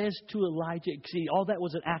 And says to Elijah, see, all that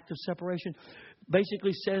was an act of separation.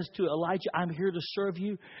 Basically says to Elijah, I'm here to serve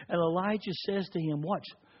you. And Elijah says to him, watch,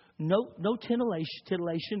 no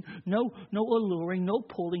titillation, no alluring, no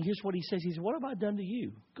pulling. Here's what he says. He says, what have I done to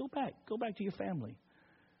you? Go back to your family.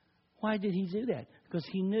 Why did he do that? Because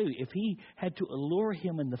he knew if he had to allure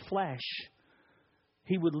him in the flesh,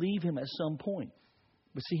 he would leave him at some point.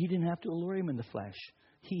 But see, he didn't have to allure him in the flesh.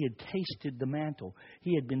 He had tasted the mantle.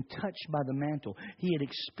 He had been touched by the mantle. He had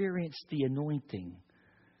experienced the anointing.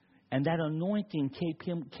 And that anointing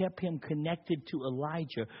kept him connected to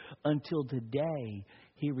Elijah until the day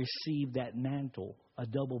he received that mantle, a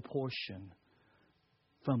double portion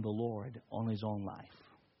from the Lord on his own life.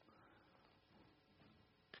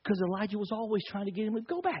 Because Elijah was always trying to get him to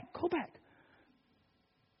go back.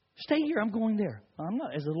 Stay here, I'm going there. I'm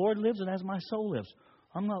not, as the Lord lives and as my soul lives,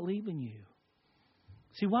 I'm not leaving you.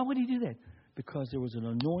 See, why would he do that? Because there was an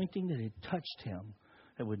anointing that had touched him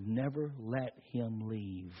that would never let him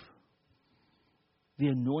leave. The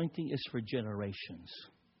anointing is for generations.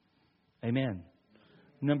 Amen.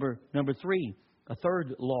 Number 3, a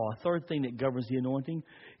third law, a third thing that governs the anointing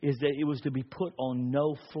is that it was to be put on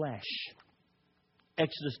no flesh.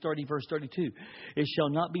 Exodus 30, verse 32. It shall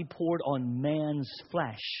not be poured on man's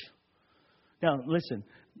flesh. Now, listen,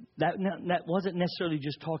 that wasn't necessarily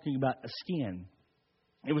just talking about a skin.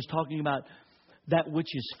 It was talking about that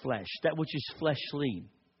which is flesh, that which is fleshly.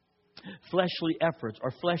 Fleshly efforts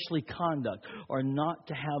or fleshly conduct are not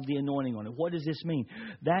to have the anointing on it. What does this mean?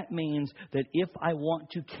 That means that if I want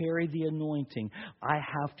to carry the anointing, I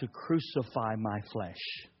have to crucify my flesh.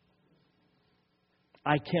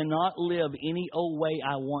 I cannot live any old way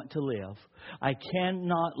I want to live. I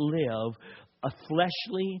cannot live a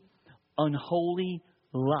fleshly, unholy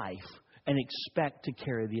life and expect to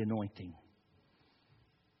carry the anointing.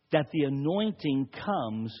 That the anointing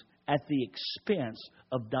comes at the expense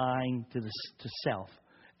of dying to self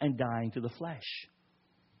and dying to the flesh.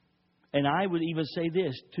 And I would even say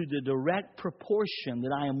this, to the direct proportion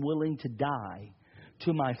that I am willing to die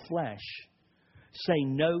to my flesh, say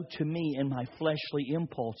no to me and my fleshly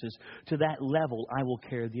impulses, to that level I will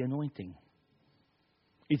carry the anointing.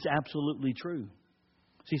 It's absolutely true.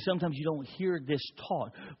 See, sometimes you don't hear this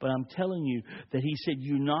taught, but I'm telling you that He said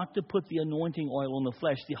you're not to put the anointing oil on the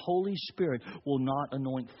flesh. The Holy Spirit will not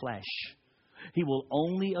anoint flesh. He will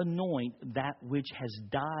only anoint that which has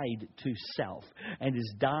died to self and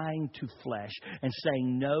is dying to flesh and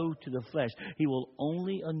saying no to the flesh. He will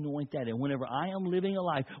only anoint that. And whenever I am living a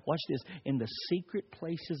life, watch this, in the secret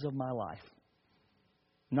places of my life,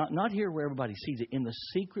 not here where everybody sees it, in the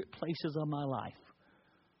secret places of my life,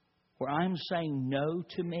 where I'm saying no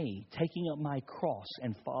to me, taking up my cross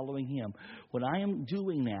and following Him, when I am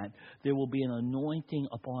doing that, there will be an anointing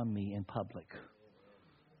upon me in public.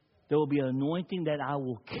 There will be an anointing that I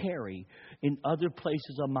will carry in other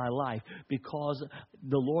places of my life, because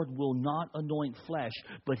the Lord will not anoint flesh,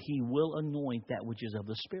 but He will anoint that which is of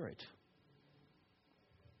the Spirit.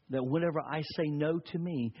 That whenever I say no to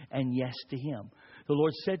me and yes to Him. The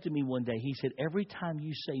Lord said to me one day, He said, every time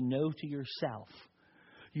you say no to yourself,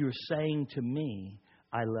 you're saying to me,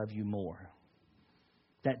 I love you more.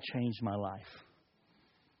 That changed my life.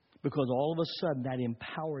 Because all of a sudden that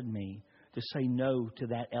empowered me to say no to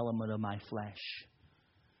that element of my flesh.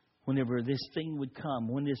 Whenever this thing would come,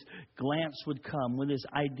 when this glance would come, when this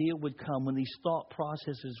idea would come, when these thought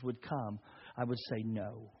processes would come, I would say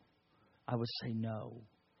no. I would say no.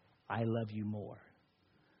 I love you more.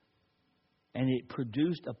 And it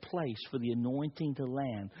produced a place for the anointing to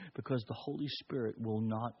land, because the Holy Spirit will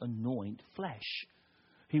not anoint flesh.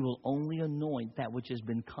 He will only anoint that which has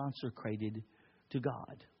been consecrated to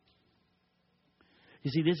God.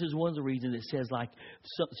 You see, this is one of the reasons it says, like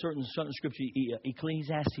certain scripture,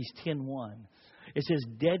 Ecclesiastes 10:1. It says,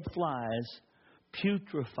 dead flies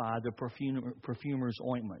putrefy the perfumer's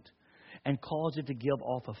ointment and cause it to give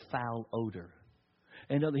off a foul odor.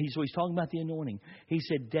 And so he's talking about the anointing. He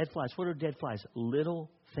said dead flies. What are dead flies? Little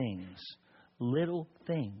things. Little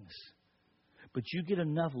things. But you get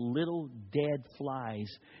enough little dead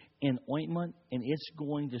flies in ointment, and it's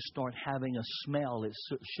going to start having a smell it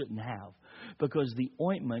shouldn't have. Because the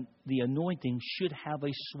ointment, the anointing, should have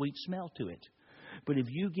a sweet smell to it. But if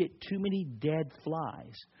you get too many dead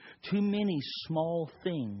flies, too many small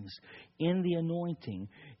things in the anointing,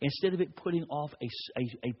 instead of it putting off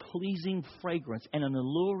a pleasing fragrance and an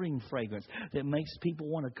alluring fragrance that makes people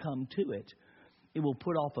want to come to it, it will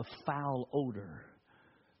put off a foul odor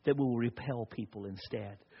that will repel people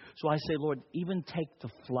instead. So I say, Lord, even take the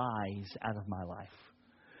flies out of my life.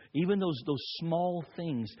 Even those small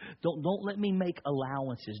things. Don't let me make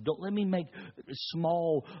allowances. Don't let me make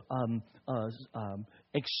small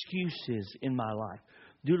excuses in my life.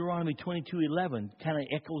 Deuteronomy 22:11 kind of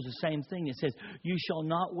echoes the same thing. It says, you shall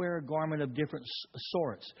not wear a garment of different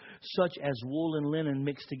sorts, such as wool and linen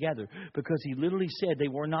mixed together. Because He literally said they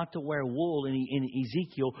were not to wear wool in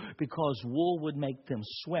Ezekiel, because wool would make them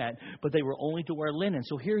sweat, but they were only to wear linen.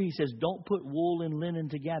 So here He says, don't put wool and linen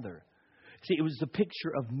together. See, it was the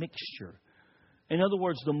picture of mixture. In other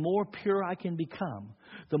words, the more pure I can become,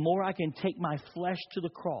 the more I can take my flesh to the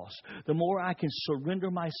cross, the more I can surrender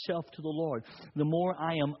myself to the Lord, the more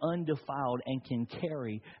I am undefiled and can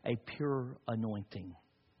carry a pure anointing.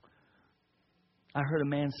 I heard a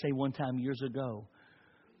man say one time years ago,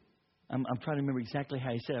 I'm trying to remember exactly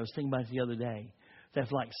how he said it. I was thinking about it the other day.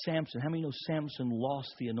 That's like Samson. How many know Samson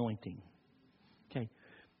lost the anointing? Okay.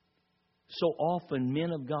 So often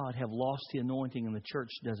men of God have lost the anointing and the church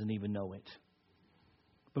doesn't even know it.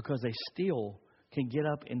 Because they still can get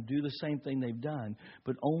up and do the same thing they've done,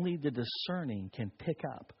 but only the discerning can pick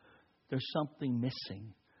up. There's something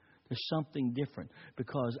missing. There's something different.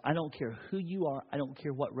 Because I don't care who you are. I don't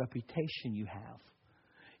care what reputation you have.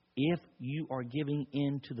 If you are giving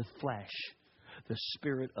in to the flesh, the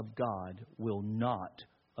Spirit of God will not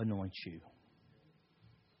anoint you.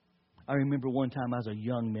 I remember one time I was a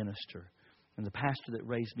young minister. And the pastor that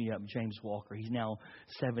raised me up, James Walker, he's now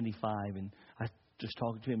 75, and I just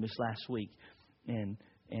talked to him this last week.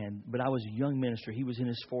 But I was a young minister. He was in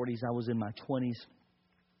his 40s. I was in my 20s.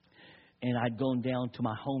 And I'd gone down to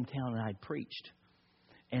my hometown and I'd preached.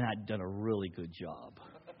 And I'd done a really good job.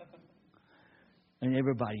 And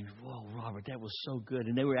everybody, whoa, Robert, that was so good.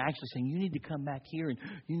 And they were actually saying, you need to come back here and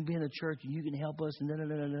you can be in the church and you can help us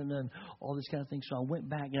and all this kind of thing. So I went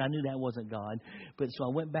back, and I knew that wasn't God. But so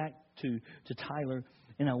I went back to Tyler,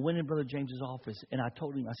 and I went in Brother James's office, and I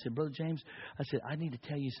told him, I said, Brother James, I said, I need to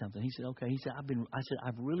tell you something. He said, okay. He said,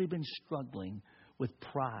 I've really been struggling with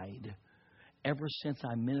pride. Ever since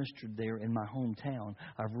I ministered there in my hometown,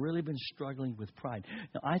 I've really been struggling with pride.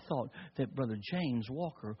 Now, I thought that Brother James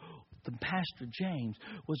Walker, the Pastor James,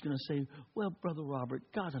 was going to say, well, Brother Robert,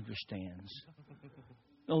 God understands.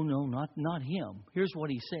 Oh, no, not him. Here's what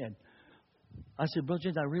he said. I said, Brother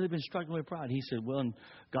James, I've really been struggling with pride. He said, well,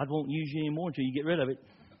 God won't use you anymore until you get rid of it.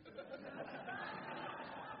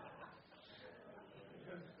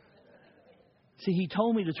 See, he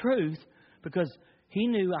told me the truth because he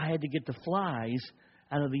knew I had to get the flies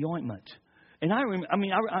out of the ointment. And I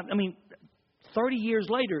 30 years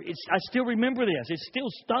later, I still remember this. It still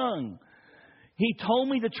stung. He told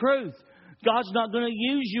me the truth. God's not going to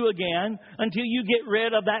use you again until you get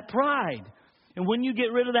rid of that pride. And when you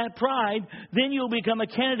get rid of that pride, then you'll become a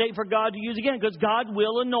candidate for God to use again, because God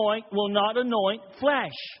will not anoint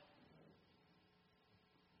flesh.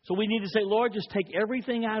 So we need to say, Lord, just take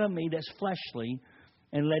everything out of me that's fleshly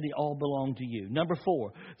and let it all belong to you. Number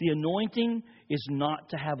 4, the anointing is not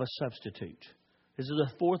to have a substitute. This is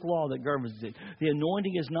the fourth law that governs it. The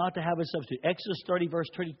anointing is not to have a substitute. Exodus 30, verse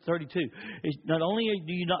 32. Not only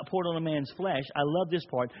do you not pour it on a man's flesh, I love this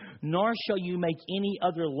part, nor shall you make any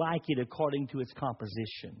other like it according to its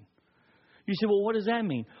composition. You say, well, what does that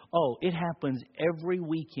mean? Oh, it happens every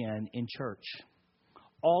weekend in church,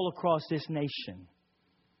 all across this nation.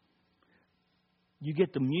 You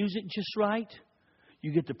get the music just right.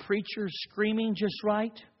 You get the preacher screaming just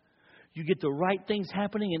right. You get the right things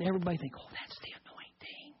happening, and everybody thinks, oh, that's the anointing.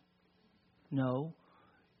 No,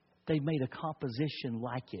 they've made a composition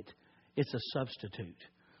like it. It's a substitute.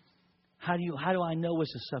 How do I know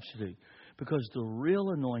it's a substitute? Because the real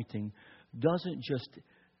anointing doesn't just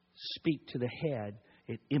speak to the head,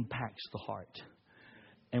 it impacts the heart.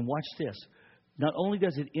 And watch this. Not only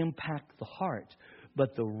does it impact the heart,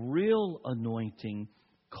 but the real anointing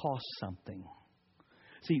costs something.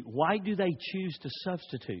 See, why do they choose to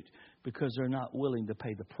substitute? Because they're not willing to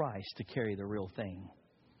pay the price to carry the real thing.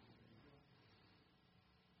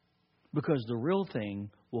 Because the real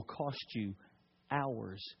thing will cost you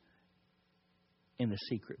hours in the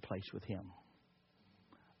secret place with Him.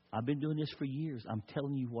 I've been doing this for years. I'm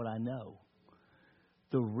telling you what I know.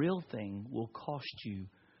 The real thing will cost you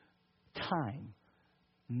time,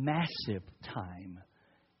 massive time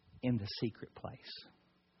in the secret place.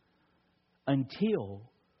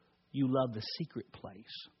 Until you love the secret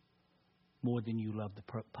place more than you love the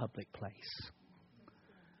public place.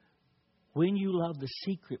 When you love the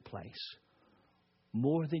secret place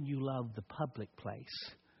more than you love the public place,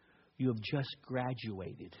 you have just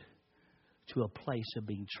graduated to a place of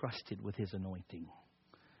being trusted with His anointing.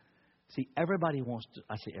 See, everybody wants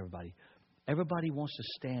to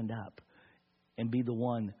stand up and be the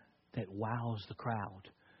one that wows the crowd.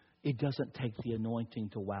 It doesn't take the anointing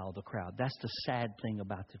to wow the crowd. That's the sad thing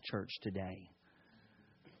about the church today.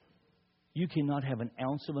 You cannot have an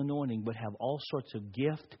ounce of anointing but have all sorts of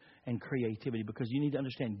gift and creativity, because you need to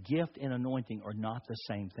understand gift and anointing are not the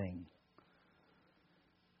same thing.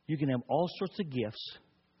 You can have all sorts of gifts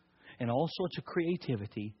and all sorts of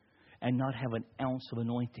creativity and not have an ounce of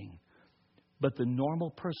anointing. But the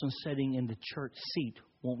normal person sitting in the church seat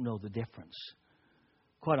won't know the difference.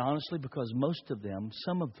 Quite honestly, because most of them,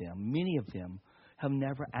 some of them, many of them have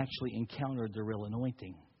never actually encountered the real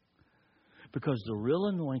anointing. Because the real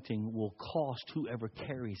anointing will cost whoever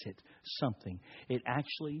carries it something. It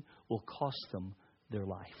actually will cost them their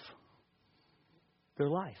life. Their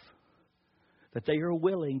life. That they are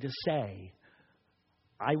willing to say,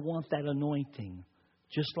 I want that anointing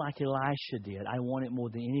just like Elisha did. I want it more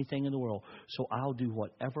than anything in the world. So I'll do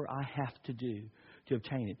whatever I have to do to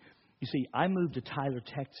obtain it. You see, I moved to Tyler,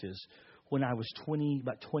 Texas when I was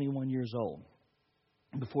about 21 years old,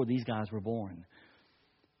 before these guys were born.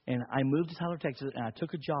 And I moved to Tyler, Texas, and I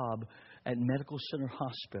took a job at Medical Center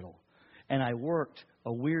Hospital. And I worked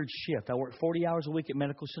a weird shift. I worked 40 hours a week at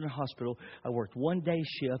Medical Center Hospital. I worked 1 day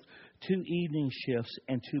shift, 2 evening shifts,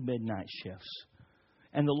 and 2 midnight shifts.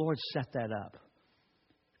 And the Lord set that up.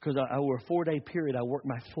 Because over a 4-day period, I worked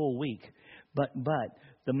my full week. But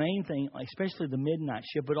the main thing, especially the midnight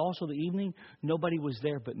shift, but also the evening, nobody was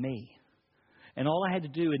there but me. And all I had to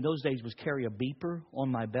do in those days was carry a beeper on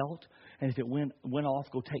my belt. And if it went off,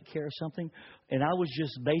 go take care of something. And I was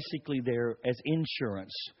just basically there as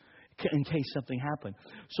insurance in case something happened.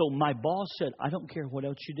 So my boss said, I don't care what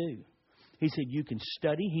else you do. He said, you can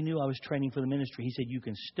study. He knew I was training for the ministry. He said, you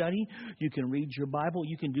can study. You can read your Bible.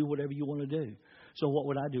 You can do whatever you want to do. So what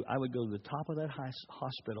would I do? I would go to the top of that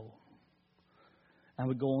hospital. I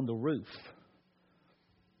would go on the roof.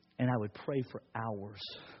 And I would pray for hours.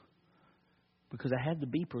 Because I had the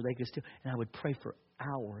beeper, they could still, and I would pray for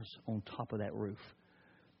hours on top of that roof.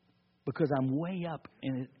 Because I'm way up,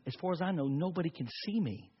 and as far as I know, nobody can see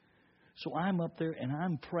me. So I'm up there, and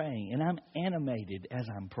I'm praying, and I'm animated as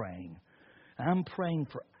I'm praying. I'm praying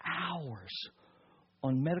for hours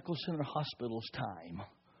on Medical Center Hospital's time.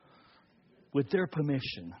 with their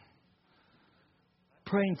permission,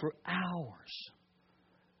 praying for hours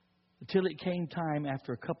until it came time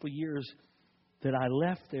after a couple of years that I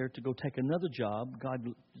left there to go take another job. God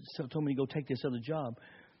told me to go take this other job.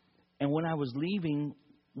 And when I was leaving,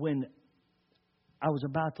 when I was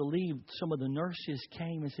about to leave, some of the nurses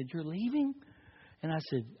came and said, "You're leaving?" And I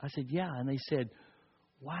said, "Yeah." And they said,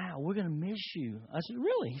 "Wow, we're going to miss you." I said,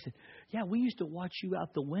 "Really?" He said, "Yeah, we used to watch you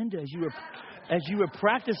out the window as you were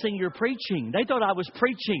practicing your preaching." They thought I was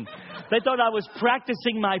preaching. They thought I was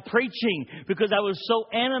practicing my preaching because I was so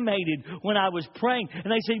animated when I was praying.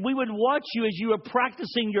 And they said, "We would watch you as you were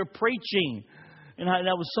practicing your preaching." And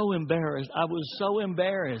I was so embarrassed. I was so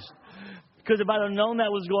embarrassed. Because if I'd have known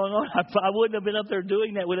that was going on, I wouldn't have been up there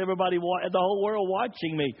doing that with everybody, the whole world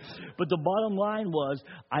watching me. But the bottom line was,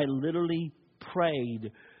 I literally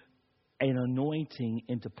prayed an anointing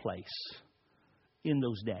into place in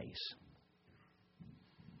those days.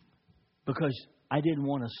 Because I didn't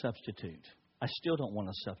want a substitute. I still don't want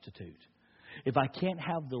a substitute. If I can't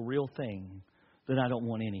have the real thing, then I don't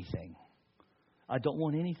want anything. I don't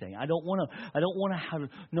want anything. I don't want to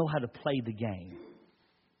know how to play the game.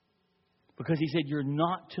 Because he said, you're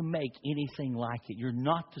not to make anything like it. You're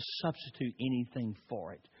not to substitute anything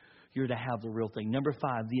for it. You're to have the real thing. Number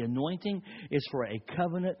 5, the anointing is for a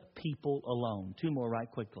covenant people alone. 2 more right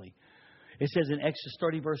quickly. It says in Exodus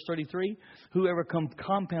 30, verse 33, whoever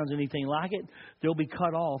compounds anything like it, they'll be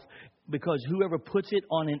cut off, because whoever puts it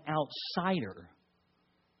on an outsider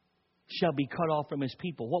shall be cut off from his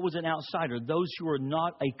people. What was an outsider? Those who were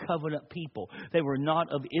not a covenant people. They were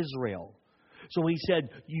not of Israel. So he said,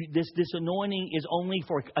 this anointing is only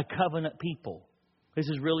for a covenant people. This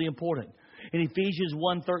is really important. In Ephesians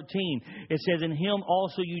 1:13, it says, in him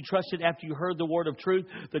also you trusted after you heard the word of truth,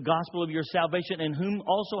 the gospel of your salvation, in whom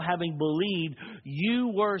also having believed,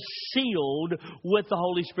 you were sealed with the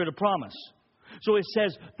Holy Spirit of promise. So it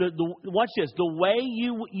says, watch this, the way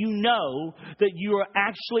you know that you are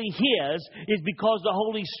actually his is because the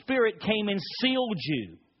Holy Spirit came and sealed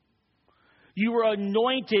you. You were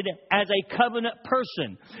anointed as a covenant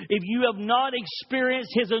person. If you have not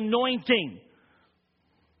experienced his anointing,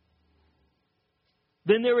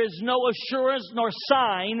 then there is no assurance nor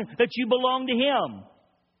sign that you belong to him.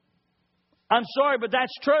 I'm sorry, but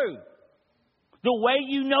that's true. The way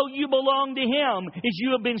you know you belong to him is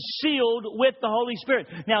you have been sealed with the Holy Spirit.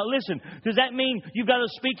 Now listen, does that mean you've got to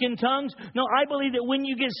speak in tongues? No, I believe that when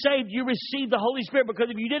you get saved, you receive the Holy Spirit. Because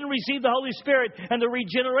if you didn't receive the Holy Spirit and the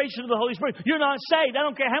regeneration of the Holy Spirit, you're not saved. I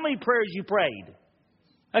don't care how many prayers you prayed.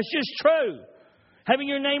 That's just true. Having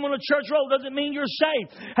your name on a church roll doesn't mean you're saved.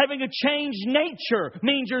 Having a changed nature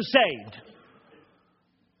means you're saved.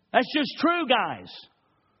 That's just true, guys.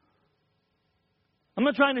 I'm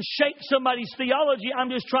not trying to shake somebody's theology. I'm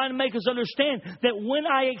just trying to make us understand that when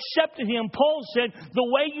I accepted him, Paul said, the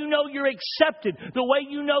way you know you're accepted, the way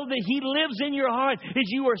you know that he lives in your heart, is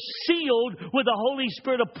you are sealed with the Holy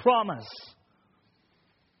Spirit of promise.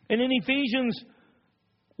 And in Ephesians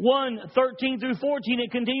 1:13 through 14, it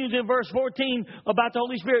continues in verse 14 about the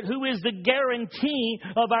Holy Spirit, who is the guarantee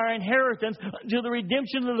of our inheritance to the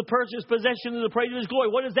redemption of the purchased possession of the praise of his glory.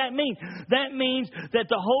 What does that mean? That means that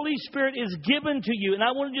the Holy Spirit is given to you. And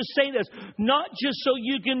I want to just say this, not just so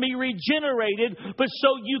you can be regenerated, but so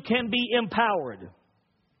you can be empowered.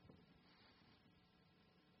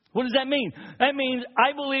 What does that mean? That means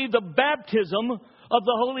I believe the baptism of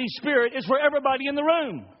the Holy Spirit is for everybody in the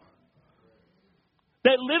room.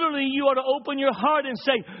 That literally you ought to open your heart and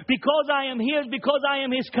say, because I am his, because I am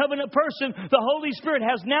his covenant person, the Holy Spirit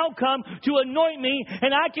has now come to anoint me, and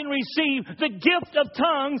I can receive the gift of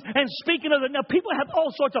tongues and speaking of it. Now, people have all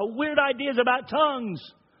sorts of weird ideas about tongues.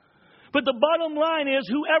 But the bottom line is,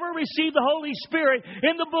 whoever received the Holy Spirit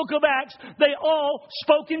in the book of Acts, they all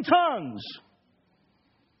spoke in tongues.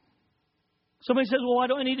 Somebody says, well, why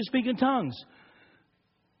don't I need to speak in tongues?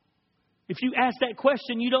 If you ask that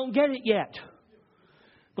question, you don't get it yet.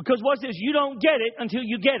 Because what's this? You don't get it until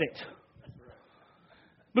you get it.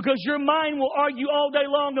 Because your mind will argue all day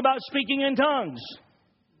long about speaking in tongues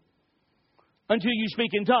until you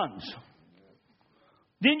speak in tongues.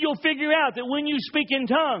 Then you'll figure out that when you speak in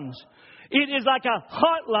tongues, it is like a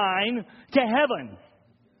hotline to heaven.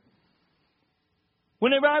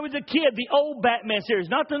 Whenever I was a kid, the old Batman series,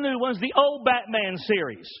 not the new ones, the old Batman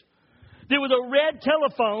series, there was a red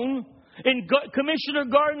telephone in Commissioner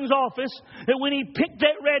Garden's office, that when he picked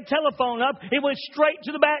that red telephone up, it went straight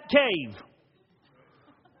to the Batcave.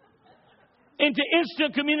 Into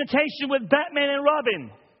instant communication with Batman and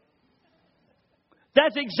Robin.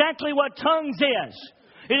 That's exactly what tongues is.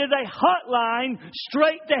 It is a hotline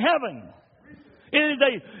straight to heaven.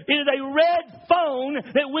 It is a red phone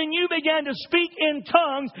that when you began to speak in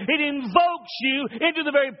tongues, it invokes you into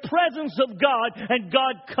the very presence of God, and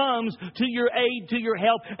God comes to your aid, to your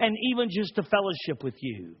help, and even just to fellowship with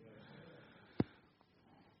you.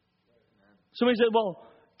 Somebody said, well,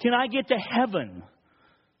 can I get to heaven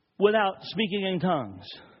without speaking in tongues?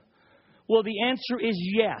 Well, the answer is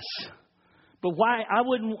yes. But why?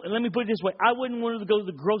 Let me put it this way. I wouldn't want to go to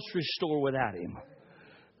the grocery store without Him.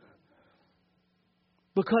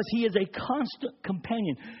 Because He is a constant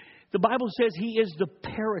companion. The Bible says He is the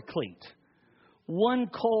Paraclete, one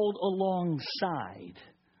called alongside.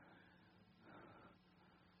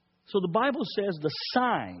 So the Bible says the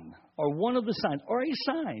sign, or one of the signs, or a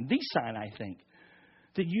sign, the sign, I think,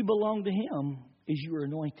 that you belong to Him is you're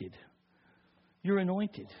anointed. You're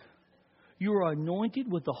anointed. You are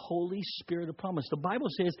anointed with the Holy Spirit of promise. The Bible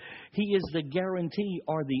says He is the guarantee,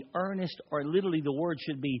 or the earnest, or literally the word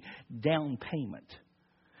should be down payment.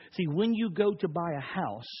 See, when you go to buy a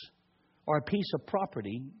house or a piece of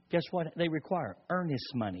property, guess what they require?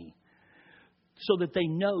 Earnest money. So that they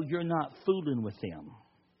know you're not fooling with them.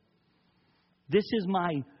 This is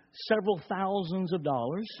my several thousands of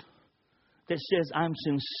dollars that says I'm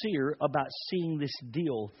sincere about seeing this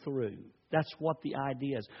deal through. That's what the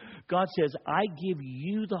idea is. God says, I give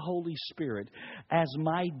you the Holy Spirit as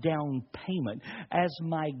my down payment, as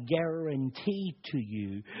my guarantee to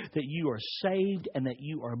you that you are saved and that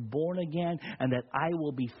you are born again and that I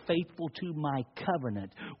will be faithful to my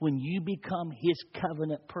covenant. When you become His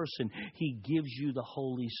covenant person, He gives you the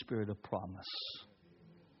Holy Spirit of promise.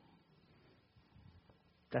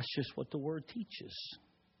 That's just what the Word teaches.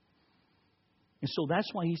 And so that's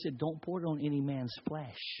why He said, don't pour it on any man's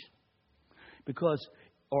flesh. Because,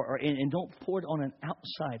 and don't pour it on an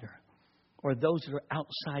outsider or those that are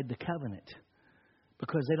outside the covenant,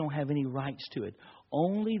 because they don't have any rights to it.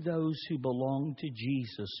 Only those who belong to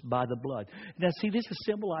Jesus by the blood. Now, see, this is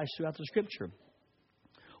symbolized throughout the Scripture.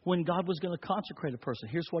 When God was going to consecrate a person,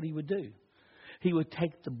 here's what He would do. He would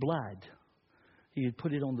take the blood. He would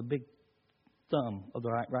put it on the big thumb of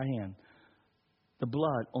the right hand. The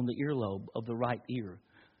blood on the earlobe of the right ear.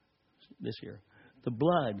 This ear. The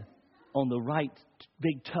blood on the right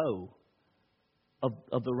big toe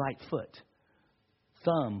of the right foot.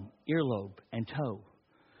 Thumb, earlobe, and toe.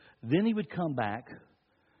 Then He would come back,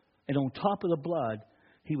 and on top of the blood,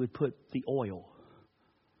 He would put the oil.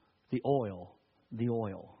 The oil. The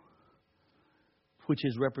oil. Which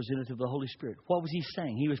is representative of the Holy Spirit. What was He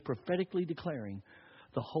saying? He was prophetically declaring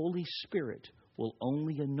the Holy Spirit will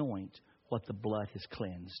only anoint what the blood has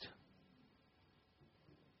cleansed.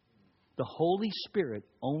 The Holy Spirit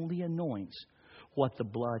only anoints what the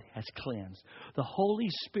blood has cleansed. The Holy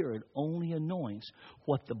Spirit only anoints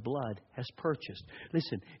what the blood has purchased.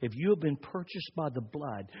 Listen, if you have been purchased by the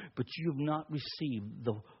blood, but you have not received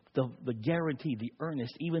the guarantee, the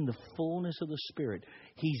earnest, even the fullness of the Spirit,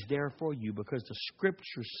 He's there for you, because the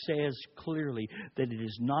Scripture says clearly that it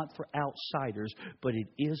is not for outsiders, but it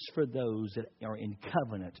is for those that are in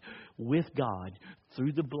covenant with God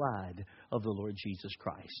through the blood of the Lord Jesus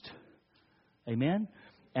Christ. Amen?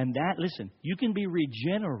 And that, listen, you can be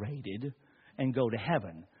regenerated and go to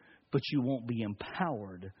heaven, but you won't be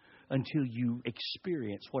empowered until you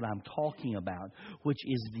experience what I'm talking about, which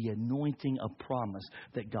is the anointing of promise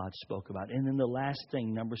that God spoke about. And then the last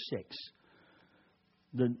thing, number 6,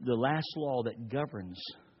 the last law that governs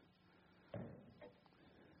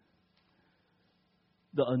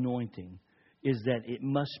the anointing is that it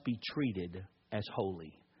must be treated as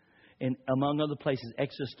holy. And among other places,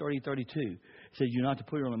 Exodus 30:32 says, you're not to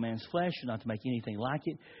put it on a man's flesh, you're not to make anything like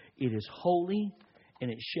it. It is holy, and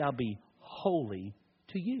it shall be holy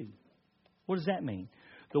to you. What does that mean?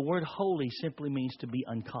 The word holy simply means to be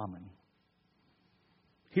uncommon.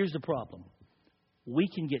 Here's the problem. We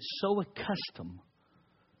can get so accustomed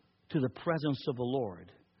to the presence of the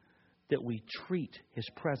Lord that we treat His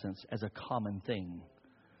presence as a common thing,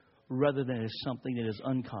 rather than as something that is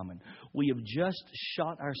uncommon. We have just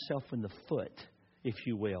shot ourselves in the foot, if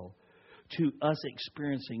you will, to us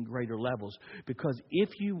experiencing greater levels. Because if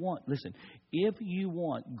you want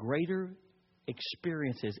greater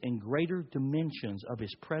experiences and greater dimensions of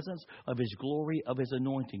His presence, of His glory, of His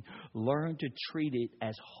anointing, learn to treat it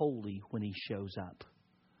as holy when He shows up.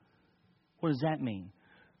 What does that mean?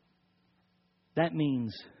 That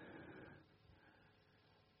means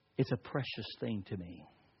it's a precious thing to me.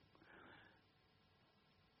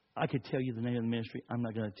 I could tell you the name of the ministry. I'm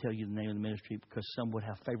not going to tell you the name of the ministry because some would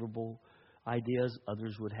have favorable ideas,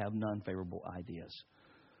 others would have non-favorable ideas.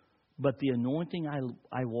 But the anointing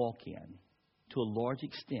I walk in, to a large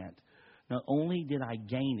extent, not only did I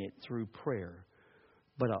gain it through prayer,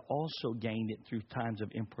 But I also gained it through times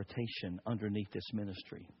of importation underneath this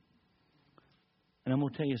ministry. And I'm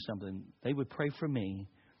going to tell you something. They would pray for me,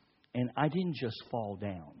 and I didn't just fall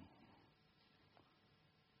down.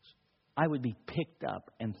 I would be picked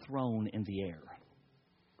up and thrown in the air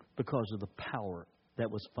because of the power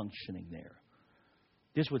that was functioning there.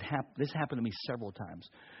 This happened to me several times.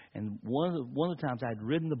 And one of the times I'd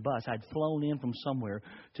ridden the bus, I'd flown in from somewhere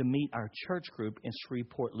to meet our church group in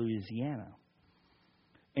Shreveport, Louisiana.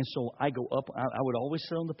 And so I go up. I would always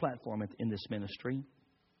sit on the platform in this ministry.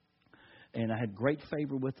 And I had great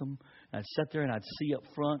favor with them. I'd sit there and I'd see up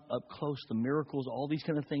front, up close, the miracles, all these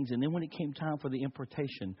kind of things. And then when it came time for the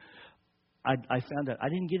importation, I found out I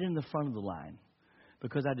didn't get in the front of the line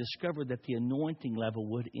because I discovered that the anointing level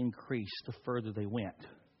would increase the further they went.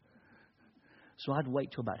 So I'd wait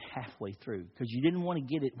till about halfway through because you didn't want to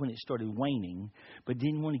get it when it started waning, but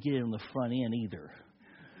didn't want to get it on the front end either.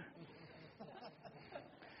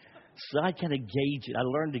 So I kind of gauge it. I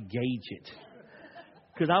learned to gauge it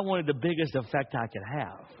because I wanted the biggest effect I could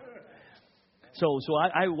have. So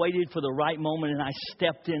I waited for the right moment and I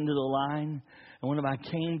stepped into the line. And when I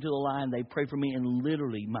came to the line, they prayed for me, and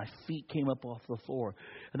literally my feet came up off the floor.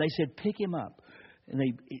 And they said, pick him up. And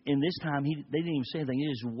this time, they didn't even say anything. They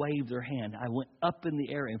just waved their hand. I went up in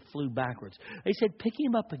the air and flew backwards. They said, pick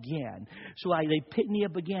him up again. So they picked me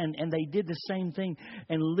up again, and they did the same thing.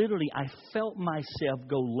 And literally, I felt myself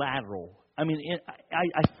go lateral. I mean,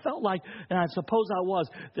 I felt like, and I suppose I was,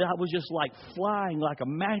 that I was just like flying like a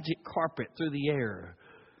magic carpet through the air.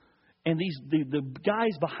 And the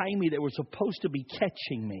guys behind me that were supposed to be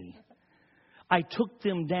catching me, I took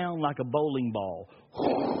them down like a bowling ball.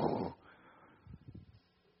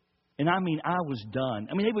 And I mean, I was done.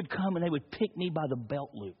 I mean, they would come and they would pick me by the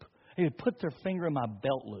belt loop. They would put their finger in my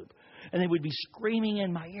belt loop. And they would be screaming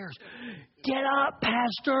in my ears, get up,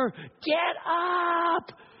 Pastor, get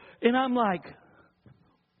up. And I'm like,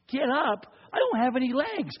 get up? I don't have any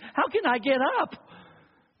legs. How can I get up?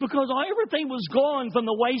 Because everything was gone from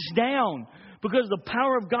the waist down. Because the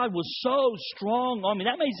power of God was so strong on me.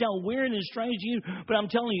 That may sound weird and strange to you, but I'm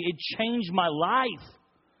telling you, it changed my life.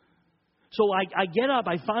 So I get up.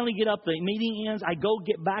 I finally get up. The meeting ends. I go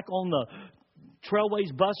get back on the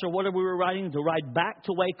Trailways bus or whatever we were riding to ride back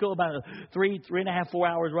to Waco, about a 3.5, 4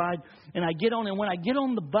 hours ride. And I get on. And when I get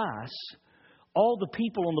on the bus, all the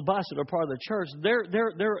people on the bus that are part of the church, they say, oh, look at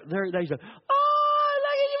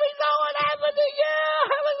you, so what happened to you?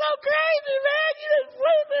 That was so crazy, man. You just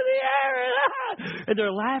flew through the air. And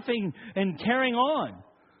they're laughing and carrying on.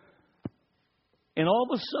 And all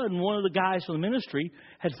of a sudden, one of the guys from the ministry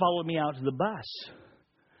had followed me out to the bus.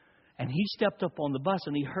 And he stepped up on the bus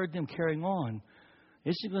and he heard them carrying on.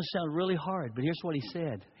 This is going to sound really hard, but here's what he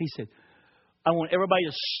said. He said, I want everybody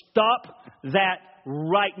to stop that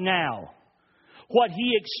right now. What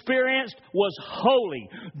he experienced was holy.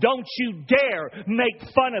 Don't you dare make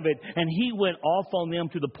fun of it. And he went off on them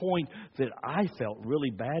to the point that I felt really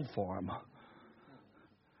bad for him.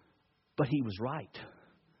 But he was right.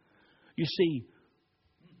 You see,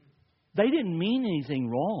 they didn't mean anything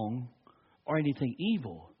wrong or anything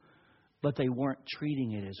evil, but they weren't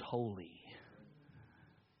treating it as holy.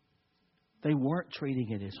 They weren't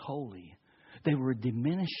treating it as holy. They were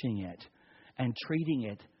diminishing it and treating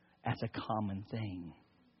it as a common thing.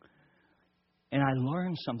 And I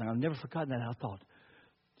learned something. I've never forgotten that. I thought,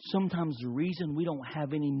 sometimes the reason we don't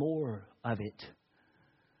have any more of it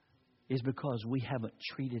is because we haven't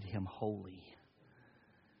treated Him holy.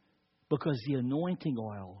 Because the anointing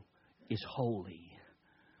oil is holy.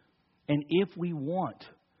 And if we want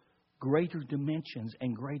greater dimensions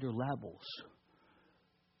and greater levels,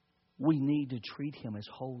 we need to treat Him as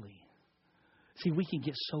holy. See, we can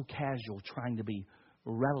get so casual trying to be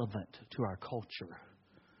relevant to our culture.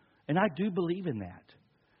 And I do believe in that.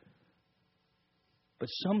 But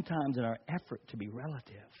sometimes in our effort to be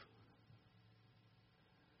relative,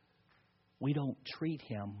 we don't treat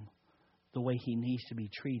Him the way He needs to be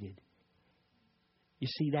treated. You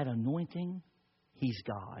see, that anointing, He's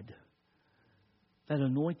God. That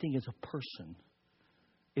anointing is a person.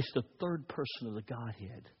 It's the third person of the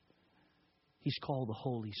Godhead. He's called the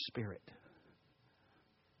Holy Spirit.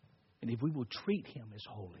 And if we will treat Him as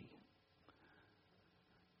holy,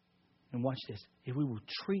 and watch this, if we will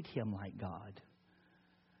treat Him like God,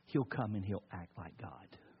 He'll come and He'll act like God.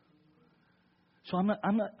 So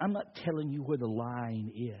I'm not telling you where the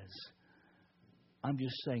line is. I'm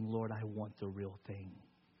just saying, Lord, I want the real thing.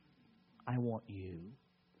 I want you.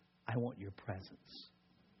 I want your presence.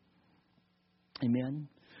 Amen?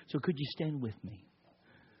 So could you stand with me?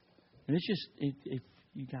 And it's just, if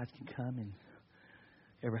you guys can come and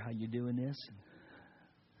ever how you're doing this.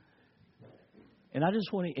 And I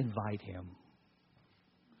just want to invite Him.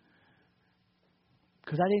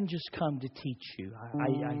 Because I didn't just come to teach you.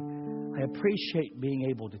 I appreciate being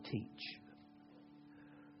able to teach.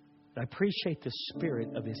 I appreciate the spirit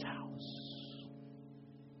of this house.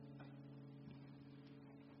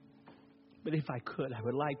 But if I could, I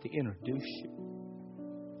would like to introduce you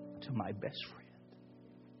to my best friend.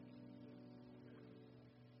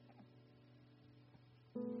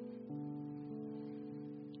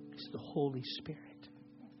 It's the Holy Spirit.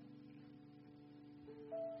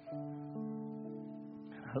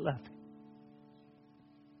 I love Him.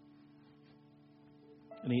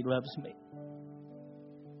 And He loves me.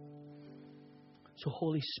 So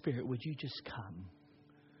Holy Spirit, would you just come?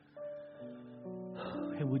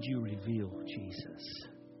 And would you reveal Jesus?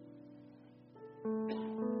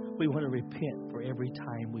 We want to repent for every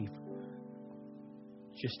time we've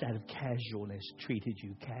just out of casualness treated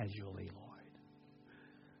you casually, Lord.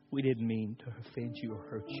 We didn't mean to offend you or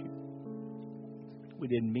hurt you. We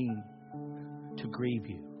didn't mean to grieve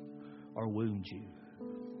you or wound you.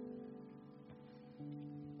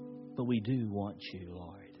 But we do want you,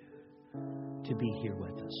 Lord, to be here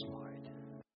with us, Lord.